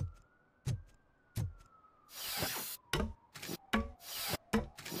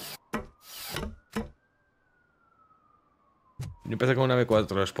 Yo empecé con una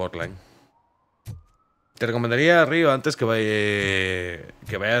M4 Sportline. Te recomendaría, Río, antes que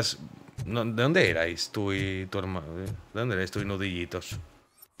vayas No, ¿de dónde erais tú y tu hermano? ¿De dónde erais tú y Nudillitos?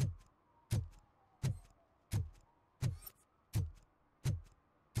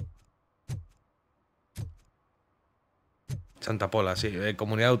 Santa Pola, sí,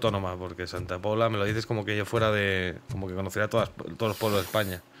 comunidad autónoma, porque Santa Pola me lo dices como que yo fuera de... como que conociera todos los pueblos de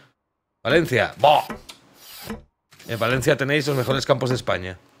España. Valencia, ¡boh! En Valencia tenéis los mejores campos de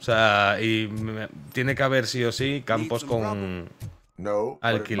España. O sea, y tiene que haber sí o sí campos con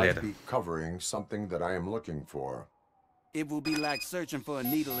alquiler. It will be like searching for a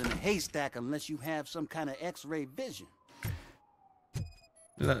needle in a haystack unless you have some kind of X-ray vision.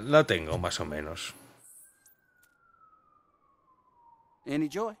 La tengo, más o menos. Any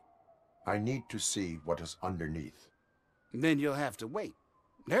joy? I need to see what is underneath. Then you'll have to wait.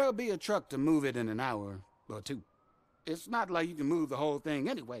 There'll be a truck to move it in an hour or two. It's not like you can move the whole thing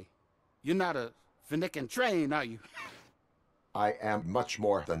anyway. You're not a finicking train, are you? I am much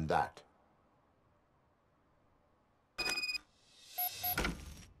more than that.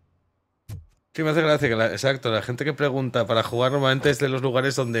 Sí, me hace gracia que exacto, la gente que pregunta para jugar normalmente es de los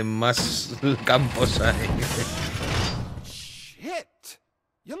lugares donde más campos hay. Shit!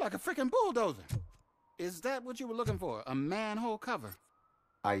 You're like a freaking bulldozer. Is that what you were looking for? A manhole cover?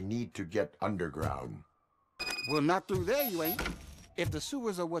 I need to get underground. Well, not through there, you ain't. If the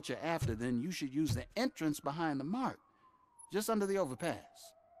sewers are what you're after, then you should use the entrance behind the mark, just under the overpass.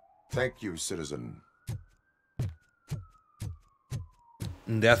 Thank you, citizen.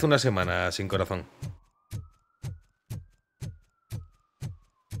 De hace una semana, sin corazón.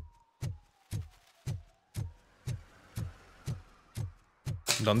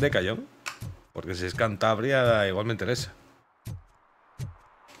 ¿Dónde cayó? Porque si es Cantabria, igual me interesa.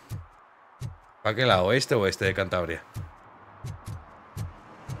 ¿Para qué lado? ¿Oeste o oeste de Cantabria?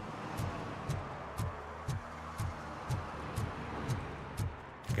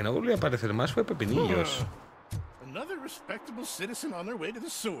 Que no volvió a aparecer más fue Pepinillos. Another respectable citizen on their way to the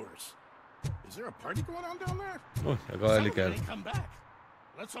sewers. Is there a party going on down there? Uy, acaba de liquear. Come back.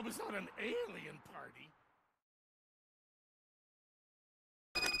 Let's hope it's not an alien party.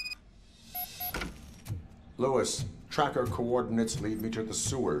 Lewis, tracker coordinates lead me to the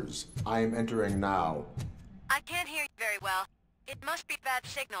sewers. I am entering now. I can't hear you very well. It must be bad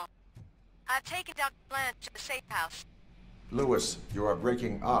signal. I've taken Dr. Blanche to the safe house. Lewis, you are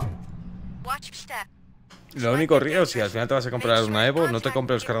breaking up. Watch your step. Lo único, Río, si al final te vas a comprar una Evo, no te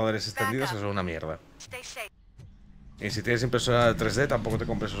compres los cargadores extendidos, que son una mierda. Y si tienes impresora 3D, tampoco te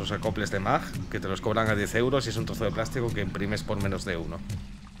compres esos acoples de mag, que te los cobran a 10 euros y es un trozo de plástico que imprimes por menos de 1.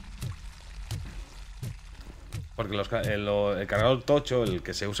 Porque el cargador tocho, el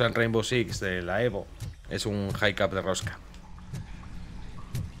que se usa en Rainbow Six de la Evo, es un high cap de rosca.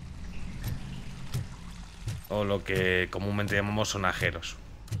 O lo que comúnmente llamamos sonajeros.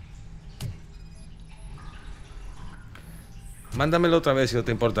 Mándamelo otra vez si no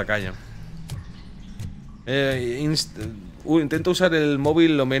te importa, Caño. Intento usar el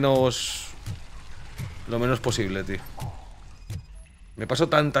móvil lo menos posible, tío. Me paso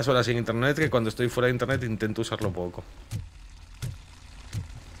tantas horas sin internet que cuando estoy fuera de internet intento usarlo poco.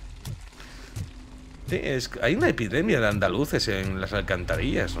 Sí, hay una epidemia de andaluces en las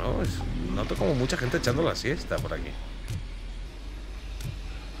alcantarillas, ¿no? Noto como mucha gente echando la siesta por aquí.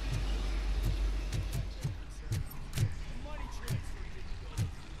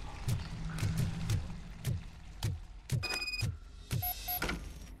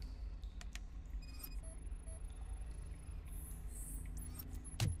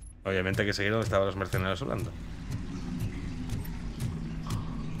 Obviamente hay que seguir donde estaban los mercenarios hablando.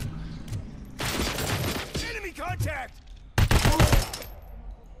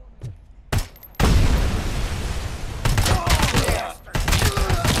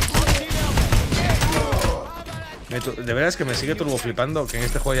 De veras que me sigue turbo flipando que en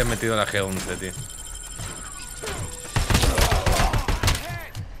este juego hayan metido la G11, tío.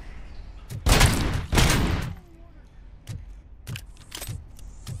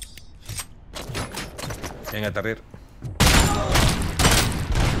 Venga, Terrier.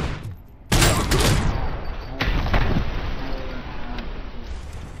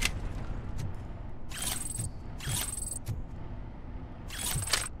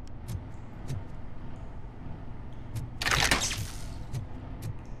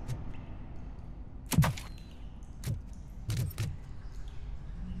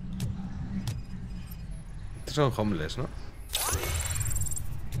 Estos son homeless, ¿no?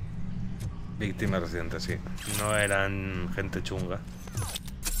 Víctimas recientes, sí. No eran gente chunga.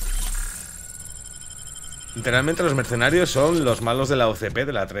 Literalmente los mercenarios son los malos de la OCP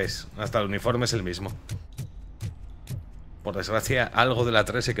de la 3. Hasta el uniforme es el mismo. Por desgracia, algo de la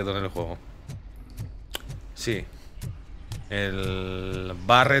 3 se quedó en el juego. Sí. El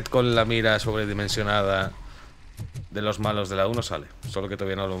Barret con la mira sobredimensionada de los malos de la 1 sale. Solo que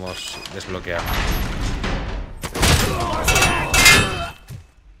todavía no lo hemos desbloqueado.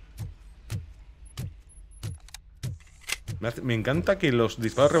 Me encanta que los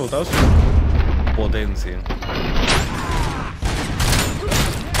disparos rebotados potencien.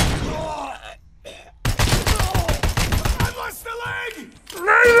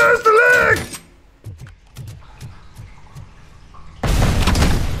 I lost the leg!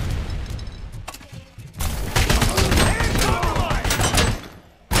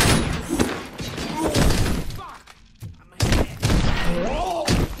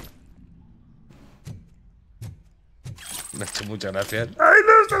 Me ha hecho muchas gracias. I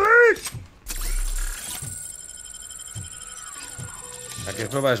lost the leg! Aquí es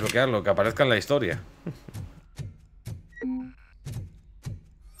prueba de desbloquearlo, que aparezca en la historia.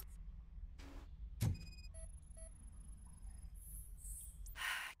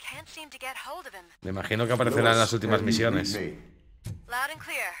 Me imagino que aparecerá en las últimas misiones. Loud and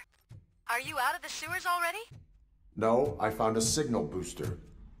clear. Are you out of the sewers already? No, I found a signal booster.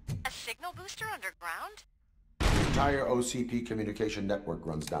 A signal booster underground? The entire OCP communication network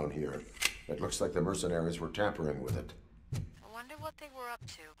runs down here. It looks like the mercenaries were tampering with it. I wonder what they were up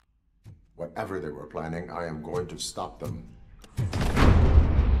to. Whatever they were planning, I am going to stop them.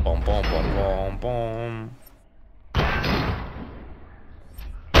 Pom pom pom pom pom.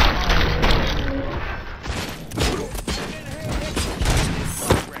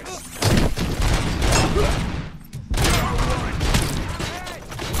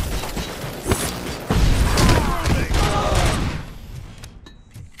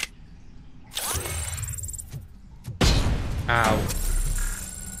 Au.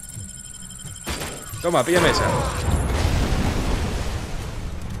 Toma, píllame esa.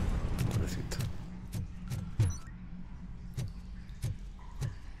 Pobrecito.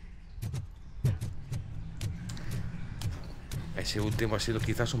 Ese último ha sido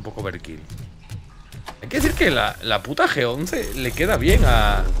quizás un poco overkill. Hay que decir que la puta G11 le queda bien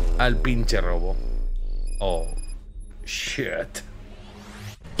al pinche robo. Oh, shit.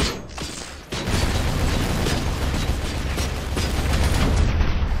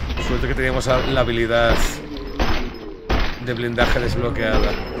 Suerte que teníamos la habilidad de blindaje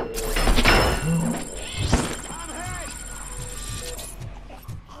desbloqueada.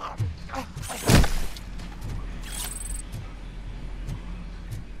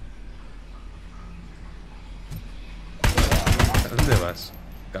 ¿A dónde vas,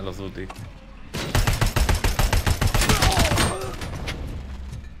 Call of Duty?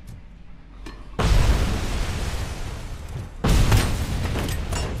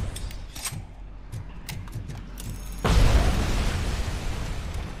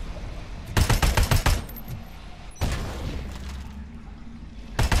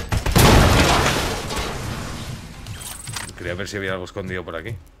 Quería ver si había algo escondido por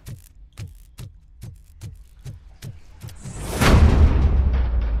aquí.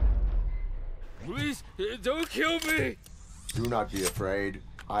 Please, don't kill me. Do not be afraid.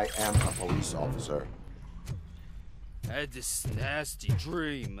 I am a police officer. I had this nasty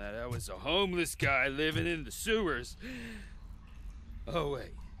dream that I was a homeless guy living in the sewers. Oh,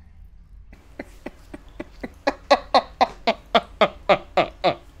 wait.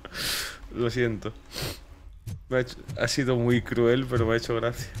 Lo siento. Ha sido muy cruel, pero me ha hecho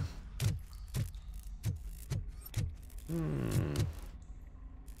gracia.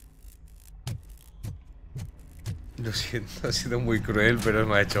 Lo siento, ha sido muy cruel, pero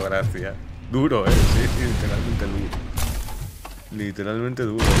me ha hecho gracia. Duro, sí, literalmente duro. Literalmente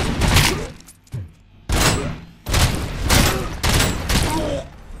duro.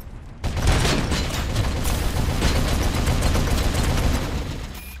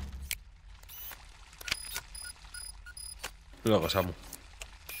 Luego, Samu.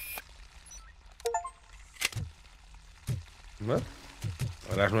 Bueno,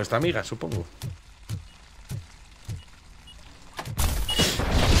 ahora es nuestra amiga, supongo.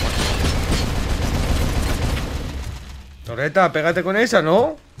 Torreta, pégate con esa,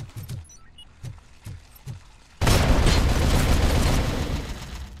 ¿no?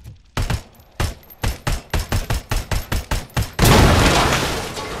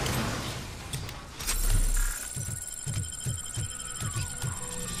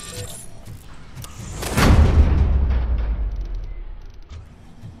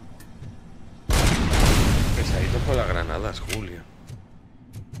 Pesadito con las granadas, Julio.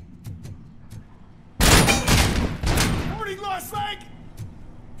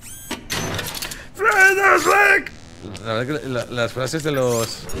 ¡Freda's leg! La verdad que las frases de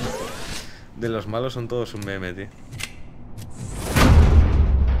los malos son todos un meme, tío.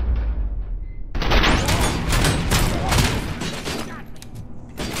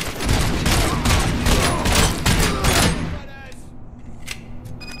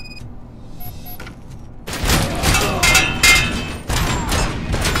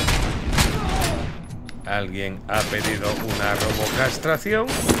 Alguien ha pedido una robocastración.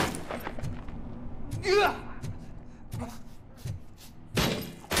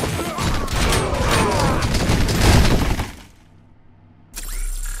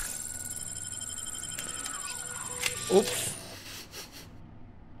 Ups.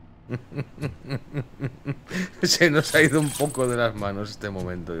 Se nos ha ido un poco de las manos este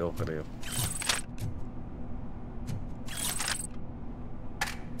momento, yo creo.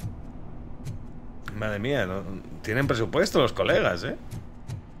 Madre mía, ¿no? Tienen presupuesto los colegas, ¿eh?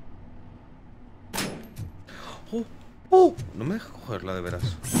 No me deja cogerla de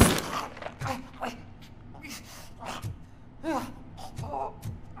veras.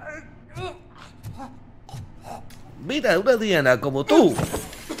 Mira, una Diana como tú.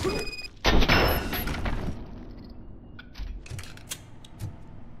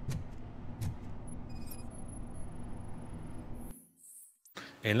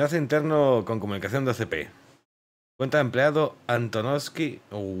 Enlace interno con comunicación de OCP. Cuenta de empleado Antonovsky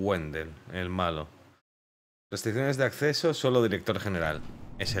Wendell, el malo. Restricciones de acceso, solo director general.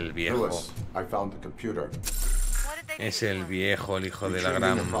 Es el viejo. Es el viejo, el hijo de la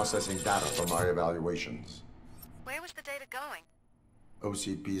gran.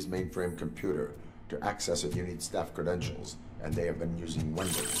 OCP's mainframe computer. To access it, you need staff credentials, and they have been using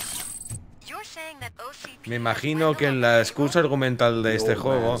Windows. Me imagino que la excusa argumental de este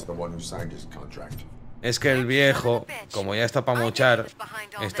juego es que el viejo, como ya está para mochar,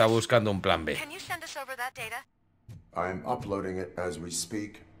 está buscando un plan B. I'm uploading it as we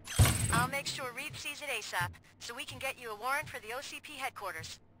speak. I'll make sure Reed sees it ASAP, so we can get you a warrant for the OCP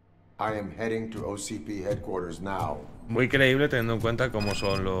headquarters. I am heading to OCP headquarters now. Muy creíble teniendo en cuenta cómo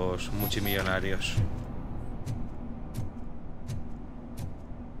son los multimillonarios.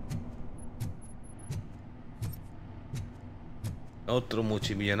 Otro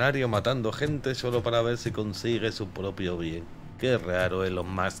multimillonario matando gente solo para ver si consigue su propio bien. Qué raro es lo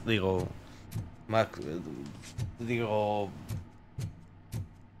más, digo...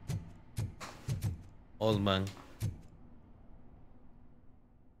 Oldman.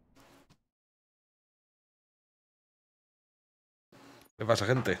 ¿Qué pasa,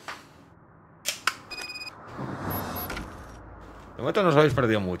 gente? De momento no os habéis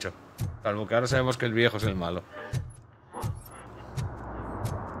perdido mucho. Salvo que ahora sabemos que el viejo es el malo.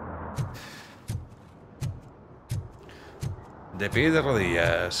 De pie y de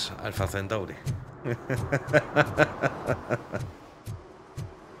rodillas, Alfa Centauri.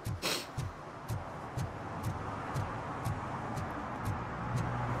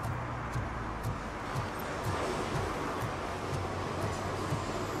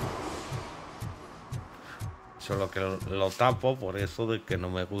 Solo que lo tapo por eso de que no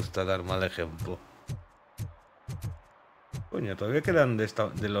me gusta dar mal ejemplo. Coño, ¿todavía quedan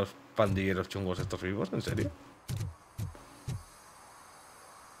de los pandilleros chungos estos vivos? ¿En serio?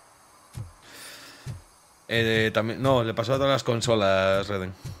 También, no, le pasó a todas las consolas,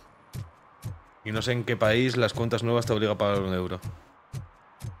 Reden. Y no sé en qué país las cuentas nuevas te obligan a pagar €1.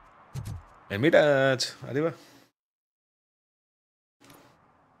 El Mirage, arriba.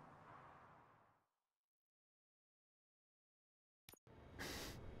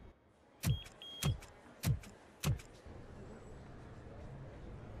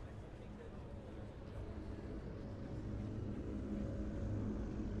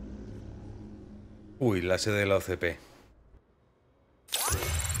 Uy, la sede de la OCP.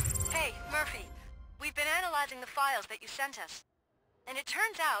 Hey, Murphy. We've been analyzing the files that you sent us. And it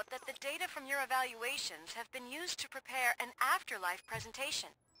turns out that the data from your evaluations have been used to prepare an afterlife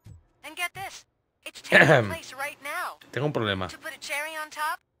presentation. And get this, it's taking place right now. Tengo un problema. To put a cherry on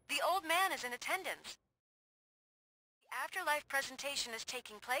top, the old man is in attendance. The afterlife presentation is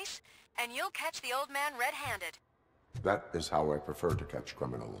taking place, and you'll catch the old man red-handed. That is how I prefer to catch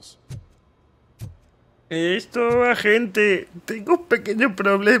criminals. Esto, agente, tengo un pequeño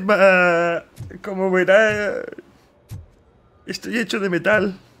problema. Como verá, estoy hecho de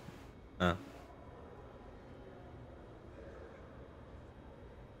metal. Ah.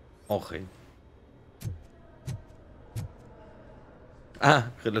 Oje.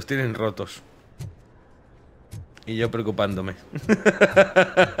 Ah, que los tienen rotos. Y yo preocupándome.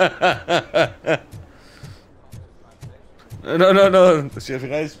 No. Si os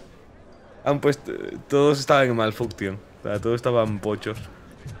fijáis... Han puesto... Todos estaban en malfunción. O sea, todos estaban pochos.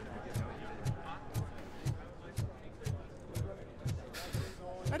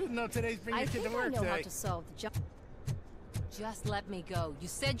 I didn't know today's bring your kid to work know how today. to solve the job. Just let me go. You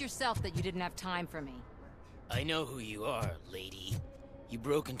said yourself that you didn't have time for me. I know who you are, lady. You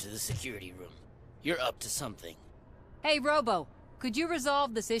broke into the security room. You're up to something. Hey, Robo, could you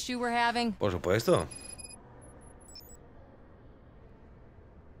resolve this issue we're having? Por supuesto.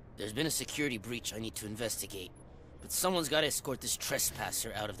 There's been a security breach I need to investigate, but someone's got to escort this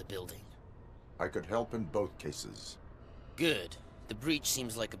trespasser out of the building. I could help in both cases. Good. The breach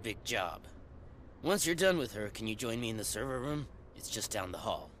seems like a big job. Once you're done with her, can you join me in the server room? It's just down the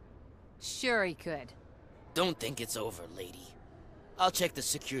hall. Sure he could. Don't think it's over, lady. I'll check the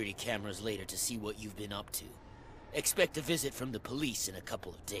security cameras later to see what you've been up to. Expect a visit from the police in a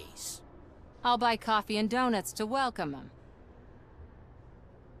couple of days. I'll buy coffee and donuts to welcome him.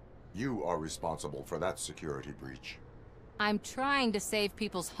 You are responsible for that security breach. I'm trying to save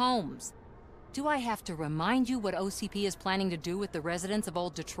people's homes. Do I have to remind you what OCP is planning to do with the residents of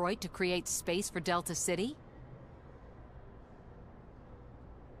Old Detroit to create space for Delta City?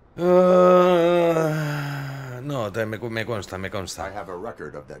 No, me consta. I have a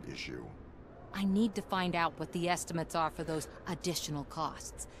record of that issue. I need to find out what the estimates are for those additional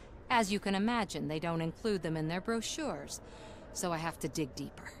costs. As you can imagine, they don't include them in their brochures, so I have to dig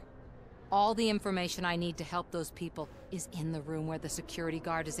deeper. All the information I need to help those people is in the room where the security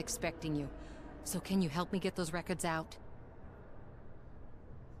guard is expecting you. So can you help me get those records out?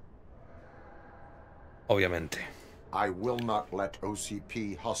 Obviamente. I will not let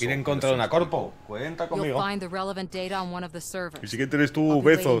OCP hustle. Ir en contra de una corpo. Cuenta You'll conmigo. find the relevant data on one of the servers. Y si que tienes tú I'll be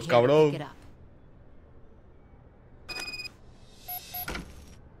waiting bezos, here to cabrón. pick it up.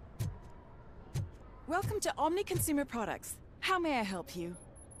 Welcome to Omni Consumer Products. How may I help you?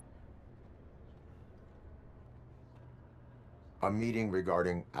 A meeting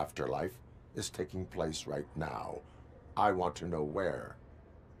regarding Afterlife is taking place right now. I want to know where.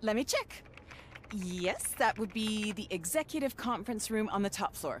 Let me check. Yes, that would be the executive conference room on the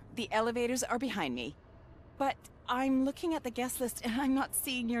top floor. The elevators are behind me. But I'm looking at the guest list and I'm not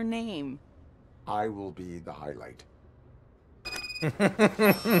seeing your name. I will be the highlight.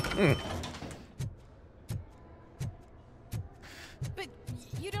 But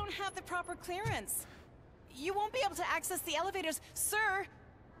you don't have the proper clearance. You won't be able to access the elevators, sir.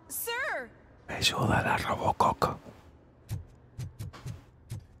 Sir! Me ayuda la Robocop.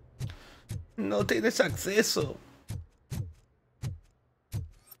 No tienes acceso.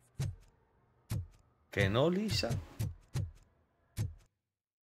 ¿Que no, Lisa?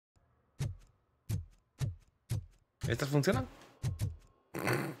 ¿Estas funcionan?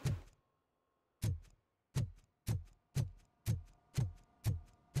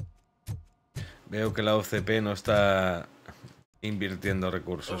 Veo que la OCP no está invirtiendo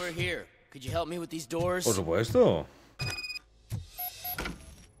recursos. Over here. Could you help me with these doors? Por supuesto.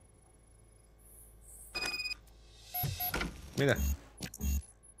 Mira.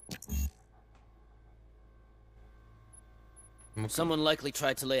 Someone likely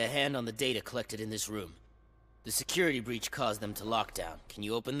tried to lay a hand on the data collected in this room. The security breach caused them to lock down. Can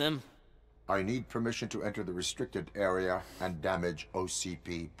you open them? I need permission to enter the restricted area and damage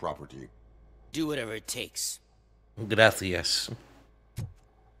OCP property. Do whatever it takes. Gracias.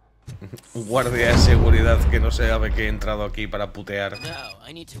 Guardia de seguridad que no sabe que he entrado aquí para putear. Now,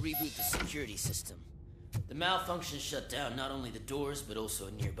 I need to reboot the security system. The malfunction shut down not only the doors, but also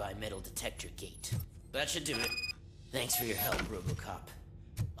a nearby metal detector gate. That should do it. Thanks for your help, Robocop.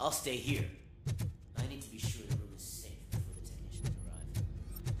 I'll stay here. I need to be sure the room is safe before the technicians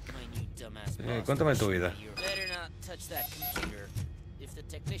arrive. My new dumbass boss. Cuéntame tu vida. Better not touch that computer. If the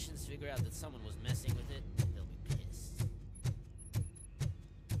technicians figure out that someone was messing with it, they'll be pissed.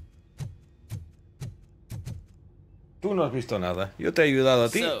 Tú no has visto nada. Yo te he ayudado a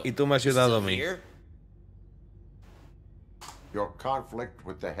ti y tú me has ayudado a mí. Your conflict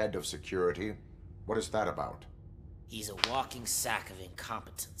with the head of security, what is that about? He's a walking sack of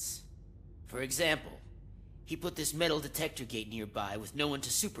incompetence. For example, he put this metal detector gate nearby with no one to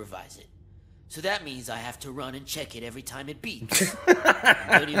supervise it. So that means I have to run and check it every time it beeps.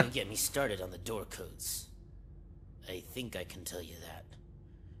 Don't even get me started on the door codes. I think I can tell you that.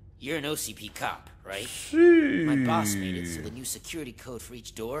 You're an OCP cop, right? My boss made it so the new security code for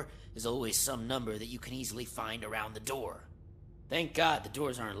each door is always some number that you can easily find around the door. Thank God the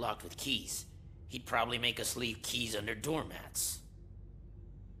doors aren't locked with keys. He'd probably make us leave keys under doormats.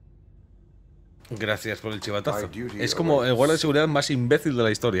 Gracias por el chivatazo. Es como el guardia de seguridad más imbécil de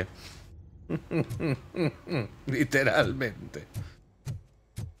la historia. Literalmente.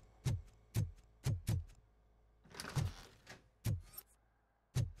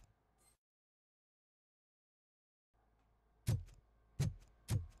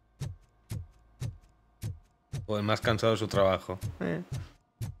 O el más cansado de su trabajo.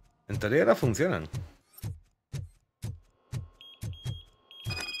 En teoría ahora funcionan.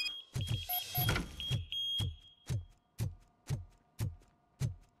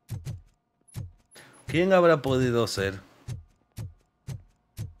 ¿Quién habrá podido ser?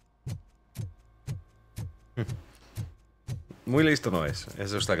 Muy listo no es,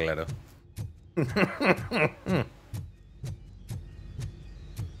 eso está claro.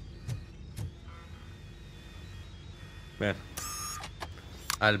 Bien.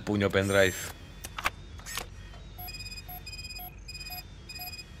 Al puño pendrive.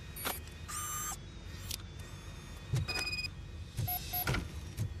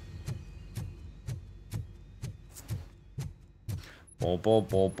 Pom, pom,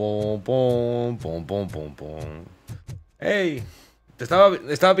 pom, pom, pom, pom, pom, pom, pom. ¡Ey! Te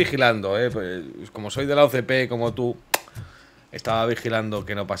estaba vigilando, pues, como soy de la OCP, como tú, estaba vigilando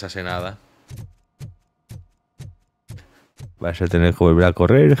que no pasase nada. Vas a tener que volver a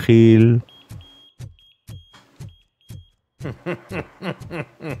correr, Gil.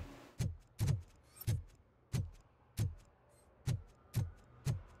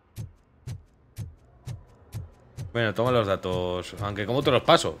 Bueno, toma los datos. Aunque, ¿cómo te los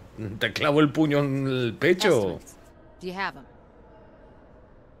paso? ¿Te clavo el puño en el pecho? Do you have them?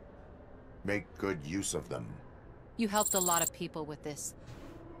 Make good use of them. You helped a lot of people with this,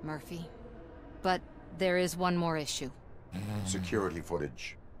 Murphy. But there is one more issue. Security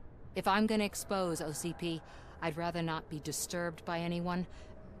footage. If I'm gonna expose OCP, I'd rather not be disturbed by anyone.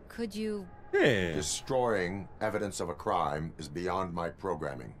 Could you... Destroying evidence of a crime is beyond my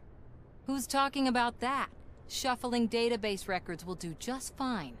programming. Who's talking about that? Shuffling database records will do just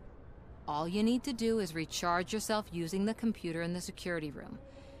fine. All you need to do is recharge yourself using the computer in the security room.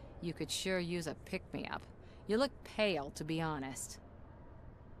 You could sure use a pick-me-up. You look pale, to be honest.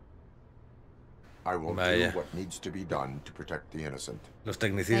 I will do what needs to be done to protect the innocent. Los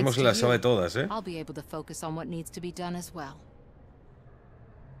tecnicismos las sabe todas, ¿eh? I'll be able to focus on what needs to be done as well.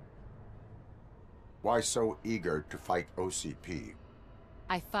 Why so eager to fight OCP?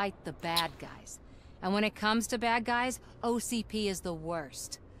 I fight the bad guys. And when it comes to bad guys, OCP is the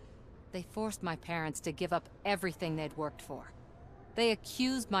worst. They forced my parents to give up everything they'd worked for. They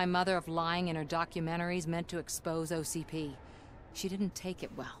accused my mother of lying in her documentaries meant to expose OCP. She didn't take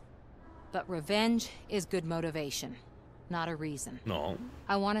it well. But revenge is good motivation, not a reason. No.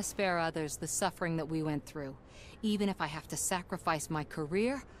 I want to spare others the suffering that we went through, even if I have to sacrifice my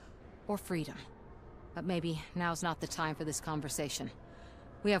career or freedom. But maybe now's not the time for this conversation.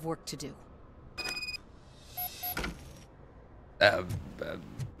 We have work to do.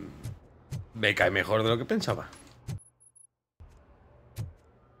 Me cae mejor de lo que pensaba.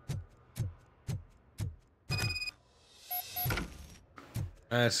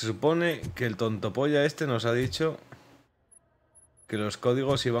 Se supone que el tontopolla este nos ha dicho que los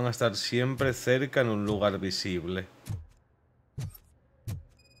códigos iban a estar siempre cerca en un lugar visible.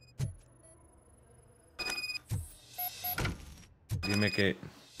 Dime que...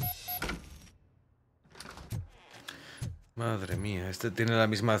 Madre mía, este tiene la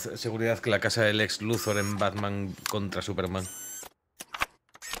misma seguridad que la casa del ex Luthor en Batman contra Superman.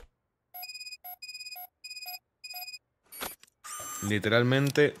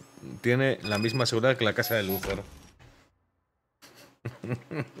 Literalmente tiene la misma seguridad que la casa de Luthor.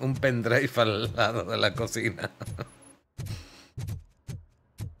 Un pendrive al lado de la cocina.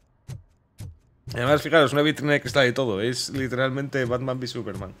 Además, fijaros, una vitrina de cristal y todo. Es literalmente Batman v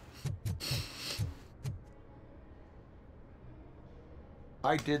Superman.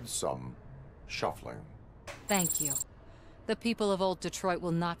 I did some shuffling. Thank you. The people of old Detroit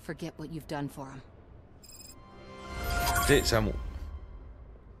will not forget what you've done for them. Sí, Samu.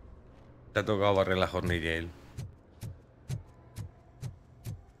 Te ha tocado barrer la hornilla.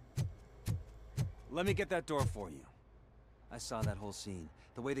 Let me get that door for you. I saw that whole scene.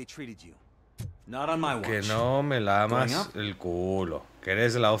 The way they treated you. Not on my watch. Que no me lamas el culo. Que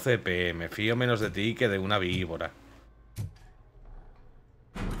eres de la OCP. Me fío menos de ti que de una víbora.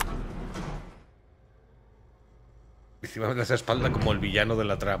 Encima me das la espalda como el villano de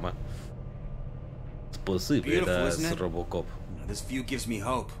la trama. Es posible, eras Robocop. This view gives me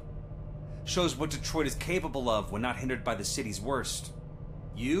hope. Shows what Detroit is capable of when not hindered by the city's worst.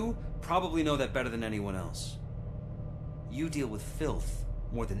 You probably know that better than anyone else. You deal with filth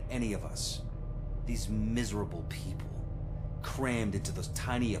more than any of us. These miserable people, crammed into those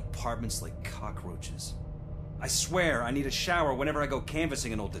tiny apartments like cockroaches. I swear I need a shower whenever I go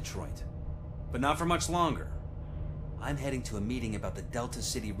canvassing in old Detroit. But not for much longer. I'm heading to a meeting about the Delta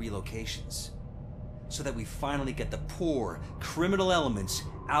City relocations, so that we finally get the poor, criminal elements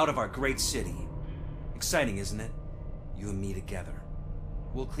out of our great city. Exciting, isn't it? You and me together.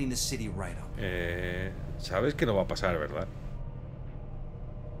 We'll clean the city right up. Sabes que no va a pasar, ¿verdad?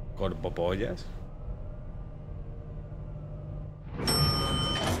 Corpopollas.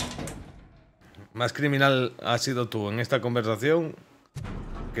 Más criminal has sido tú en esta conversación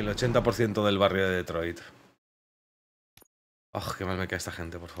que el 80% del barrio de Detroit. Oh, qué mal me cae esta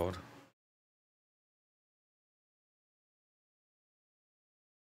gente, por favor.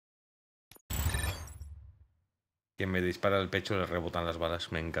 Quien me dispara al pecho le rebotan las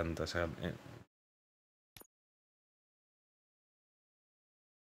balas. Me encanta. O sea,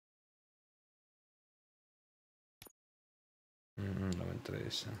 no me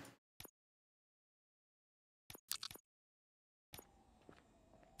interesa.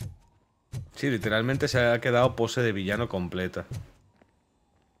 Sí, literalmente se ha quedado pose de villano completa.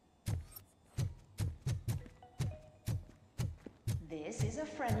 This is a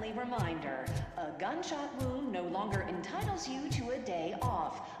friendly reminder. A gunshot wound no longer entitles you to a day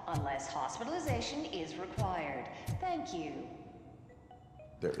off, unless hospitalization is required. Thank you.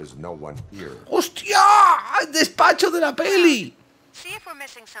 There is no one here. ¡Hostia! ¡El despacho de la peli! See if we're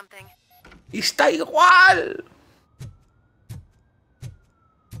missing something. ¡Está igual!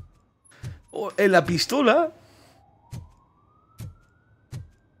 En la pistola.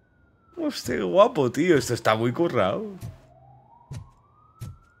 Hostia, qué guapo, tío. Esto está muy currado.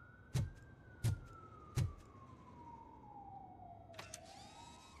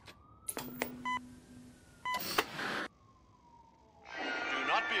 Do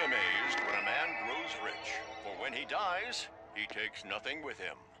not be amazed when a man grows rich, for when he dies, he takes nothing with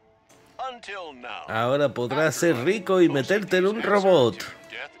him. Until now. Ahora podrás ser rico y meterte en un robot.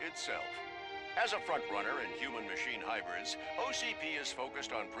 Death itself. As a frontrunner in human-machine hybrids, OCP is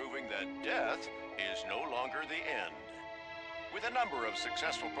focused on proving that death is no longer the end. With a number of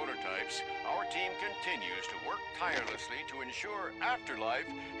successful prototypes, our team continues to work tirelessly to ensure Afterlife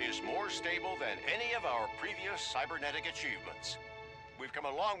is more stable than any of our previous cybernetic achievements. We've come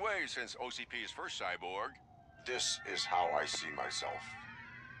a long way since OCP's first cyborg. This is how I see myself.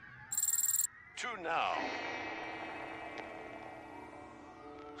 To now.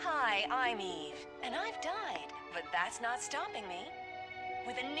 Hi, I'm Eve, and I've died, but that's not stopping me.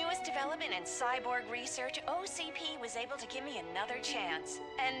 With the newest development in cyborg research, OCP was able to give me another chance.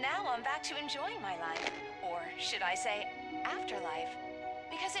 And now I'm back to enjoying my life. Or should I say, afterlife.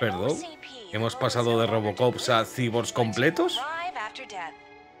 Because at Perdón, OCP, ¿hemos pasado de Robocops a cyborgs completos? thrive after death.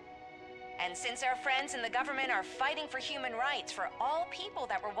 And since our friends in the government are fighting for human rights for all people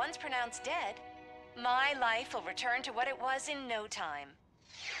that were once pronounced dead, my life will return to what it was in no time.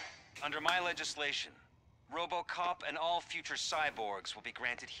 Under my legislation, Robocop and all future cyborgs will be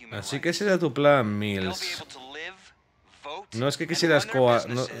granted human Así que ese era tu plan, Mills. No es que quisieras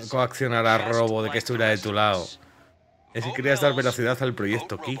coaccionar a Robo de que estuviera de tu lado. Es que querías dar veracidad al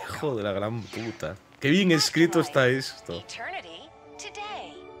proyecto. ¡Qué hijo de la gran puta! ¡Qué bien escrito está esto!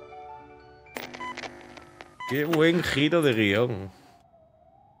 ¡Qué buen giro de guión!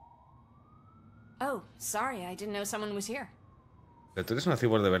 Oh, sorry, I didn't know someone was here. ¿Pero tú eres una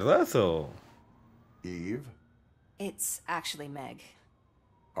cyborg de verdad o...? Eve? It's actually Meg.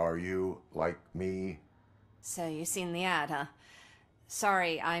 Are you like me? So you've seen the ad, huh?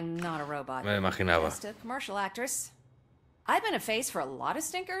 Sorry, I'm not a robot. Me lo imaginaba. Just a commercial actress. I've been a face for a lot of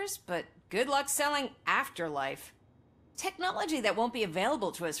stinkers, but good luck selling Afterlife. Technology that won't be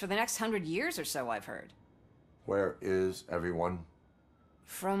available to us for the next 100 years or so, I've heard. Where is everyone?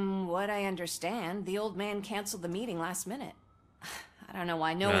 From what I understand, the old man canceled the meeting last minute. I don't know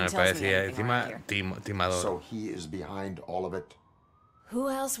why no one tells me anything around here. So he is behind all of it? Who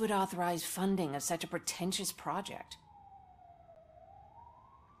else would authorize funding of such a pretentious project?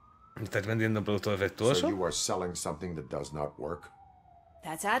 ¿Estás vendiendo un producto defectuoso? So you are selling something that does not work?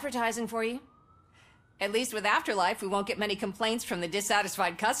 That's advertising for you. At least with Afterlife, we won't get many complaints from the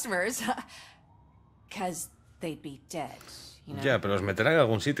dissatisfied customers. Because they'd be dead, you know? Ya, pero los meterán en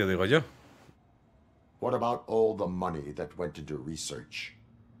algún sitio, digo yo. What about all the money that went into research?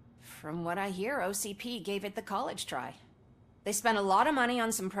 From what I hear, OCP gave it the college try. They spent a lot of money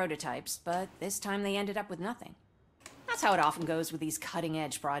on some prototypes, but this time they ended up with nothing. That's how it often goes with these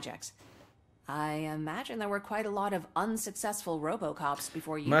cutting-edge projects. I imagine there were quite a lot of unsuccessful Robocops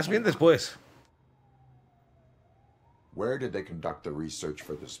before you Más bien came después. Where did they conduct the research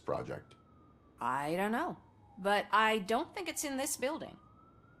for this project? I don't know, but I don't think it's in this building.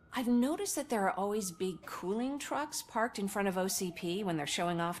 I've noticed that there are always big cooling trucks parked in front of OCP when they're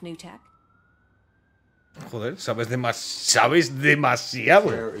showing off new tech. Joder, sabes demasiado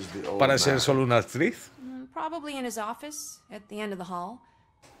para ser solo una actriz. Probably in his office, at the end of the hall.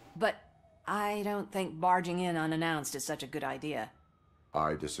 But I don't think barging in unannounced is such a good idea.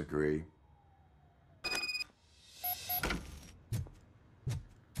 I disagree.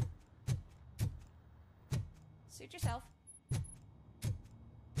 Suit yourself.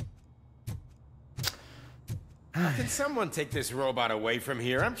 Can someone take this robot away from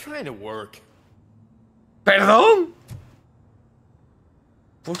here? I'm trying to work. ¿Perdón?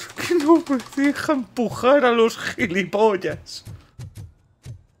 ¿Por qué no me deja empujar a los gilipollas?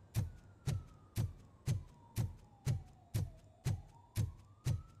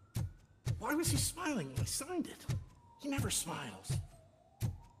 Why was he smiling when I signed it? He never smiles.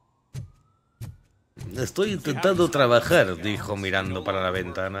 Estoy intentando trabajar, dijo mirando para la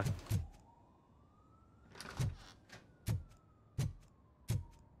ventana.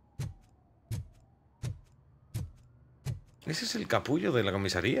 Ese es el capullo de la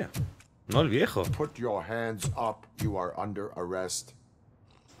comisaría, no el viejo. Put your hands up. You are under arrest.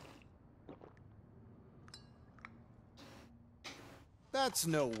 That's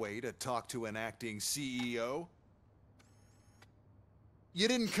no way to talk to an acting CEO. You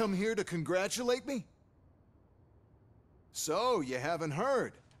didn't come here to congratulate me? So, you haven't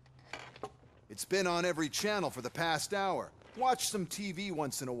heard. It's been on every channel for the past hour. Watch some TV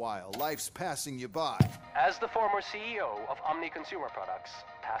once in a while. Life's passing you by. As the former CEO of Omni Consumer Products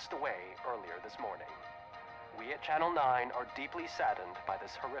passed away earlier this morning, we at Channel 9 are deeply saddened by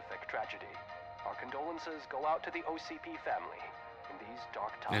this horrific tragedy. Our condolences go out to the OCP family in these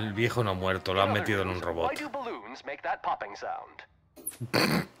dark times. El viejo no ha muerto, lo han metido en un robot. Why do balloons make that popping sound?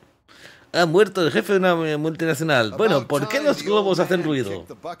 Ha muerto el jefe de una multinacional. Bueno, ¿por qué los globos hacen ruido?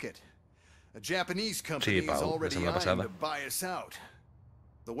 A Japanese company is already eyeing to buy us out.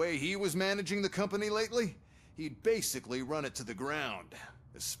 The way he was managing the company lately, he'd basically run it to the ground,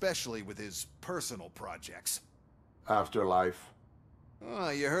 especially with his personal projects. Afterlife. Oh,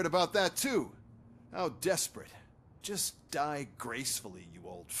 you heard about that too. How desperate. Just die gracefully, you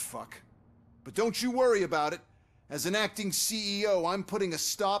old fuck. But don't you worry about it. As an acting CEO, I'm putting a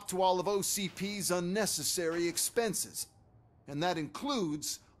stop to all of OCP's unnecessary expenses. And that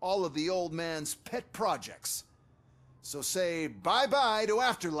includes all of the old man's pet projects. So say bye-bye to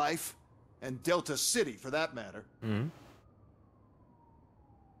Afterlife, and Delta City for that matter.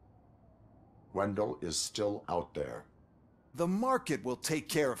 Wendell is still out there. The market will take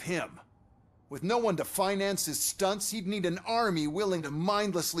care of him. With no one to finance his stunts, he'd need an army willing to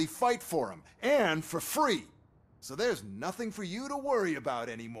mindlessly fight for him, and for free. So there's nothing for you to worry about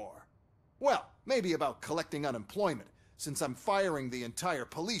anymore. Well, maybe about collecting unemployment, since I'm firing the entire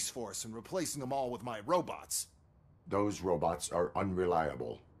police force and replacing them all with my robots. Those robots are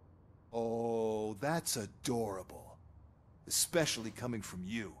unreliable. Oh, that's adorable. Especially coming from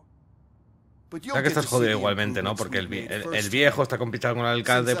you. Está que estás jodido igualmente, ¿no? Porque el viejo está compitiendo con el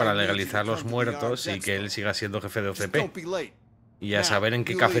alcalde para legalizar los muertos y que él siga siendo jefe de OCP. Y a saber en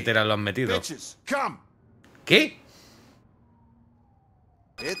qué cafetera lo han metido. ¿Qué?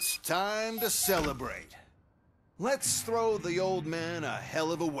 It's time to celebrate. Let's throw the old man a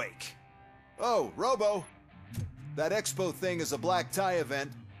hell of a wake. Oh, Robo. That expo thing is a black tie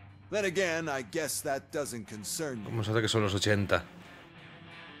event. Then again, I guess that doesn't concern you. ¿Cómo se hace que son los 80?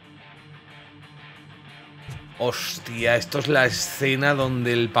 Hostia, esto es la escena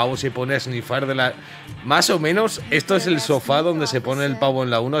donde el pavo se pone a snifar de la... Más o menos, esto es el sofá donde se pone el pavo en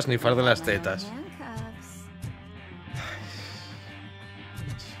la 1 a snifar de las tetas.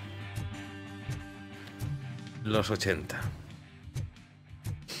 Los 80.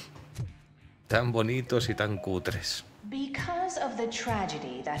 Tan bonitos y tan cutres. Because of the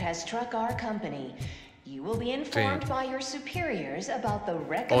tragedy that has struck our company, you will be informed by your superiors about the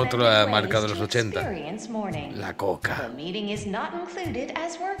recommended Otra marca de los ways to 80. experience mourning. La coca. The meeting is not included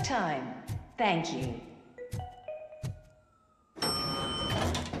as work time. Thank you.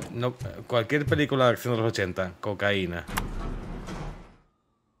 No, cualquier película de acción de los 80. Cocaína.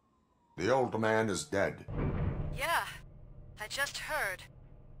 The old man is dead. Yeah, I just heard.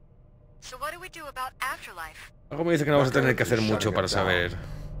 So what do we do about Afterlife? Algo me dice que no vamos a tener que hacer mucho para saber.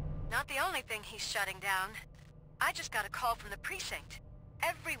 Not the only thing he's shutting down. I just got a call from the precinct.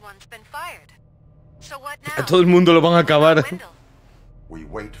 Everyone's been fired. So what now? A todo el mundo lo van a acabar. We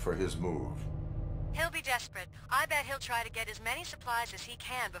wait for his move. He'll be desperate. I bet he'll try to get as many supplies as he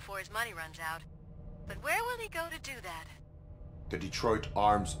can before his money runs out. But where will he go to do that? The Detroit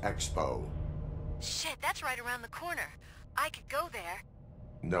Arms Expo. Shit, that's right around the corner. I could go there.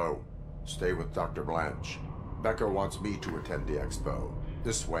 No. Stay with Dr. Blanche. Becker wants me to attend the expo.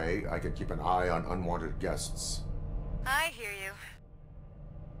 This way, I can keep an eye on unwanted guests. I hear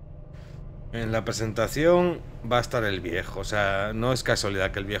you. En la presentación va a estar el viejo. O sea, no es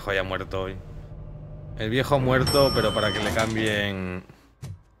casualidad que el viejo haya muerto hoy. El viejo ha muerto, pero para que le cambien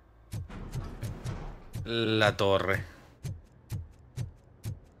la torre.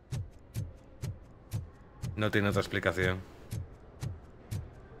 No tiene otra explicación.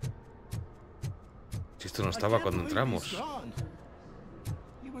 Si esto no estaba cuando entramos.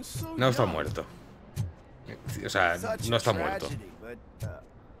 No está muerto. O sea, no está muerto.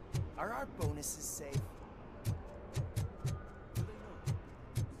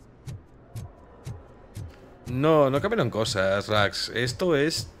 No cambiaron cosas, Rax. Esto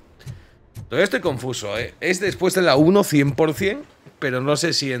es... Todavía estoy confuso, ¿eh? Es después de la 1 100%, pero no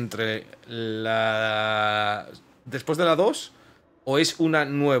sé si entre la... después de la 2 o es una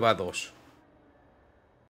nueva 2.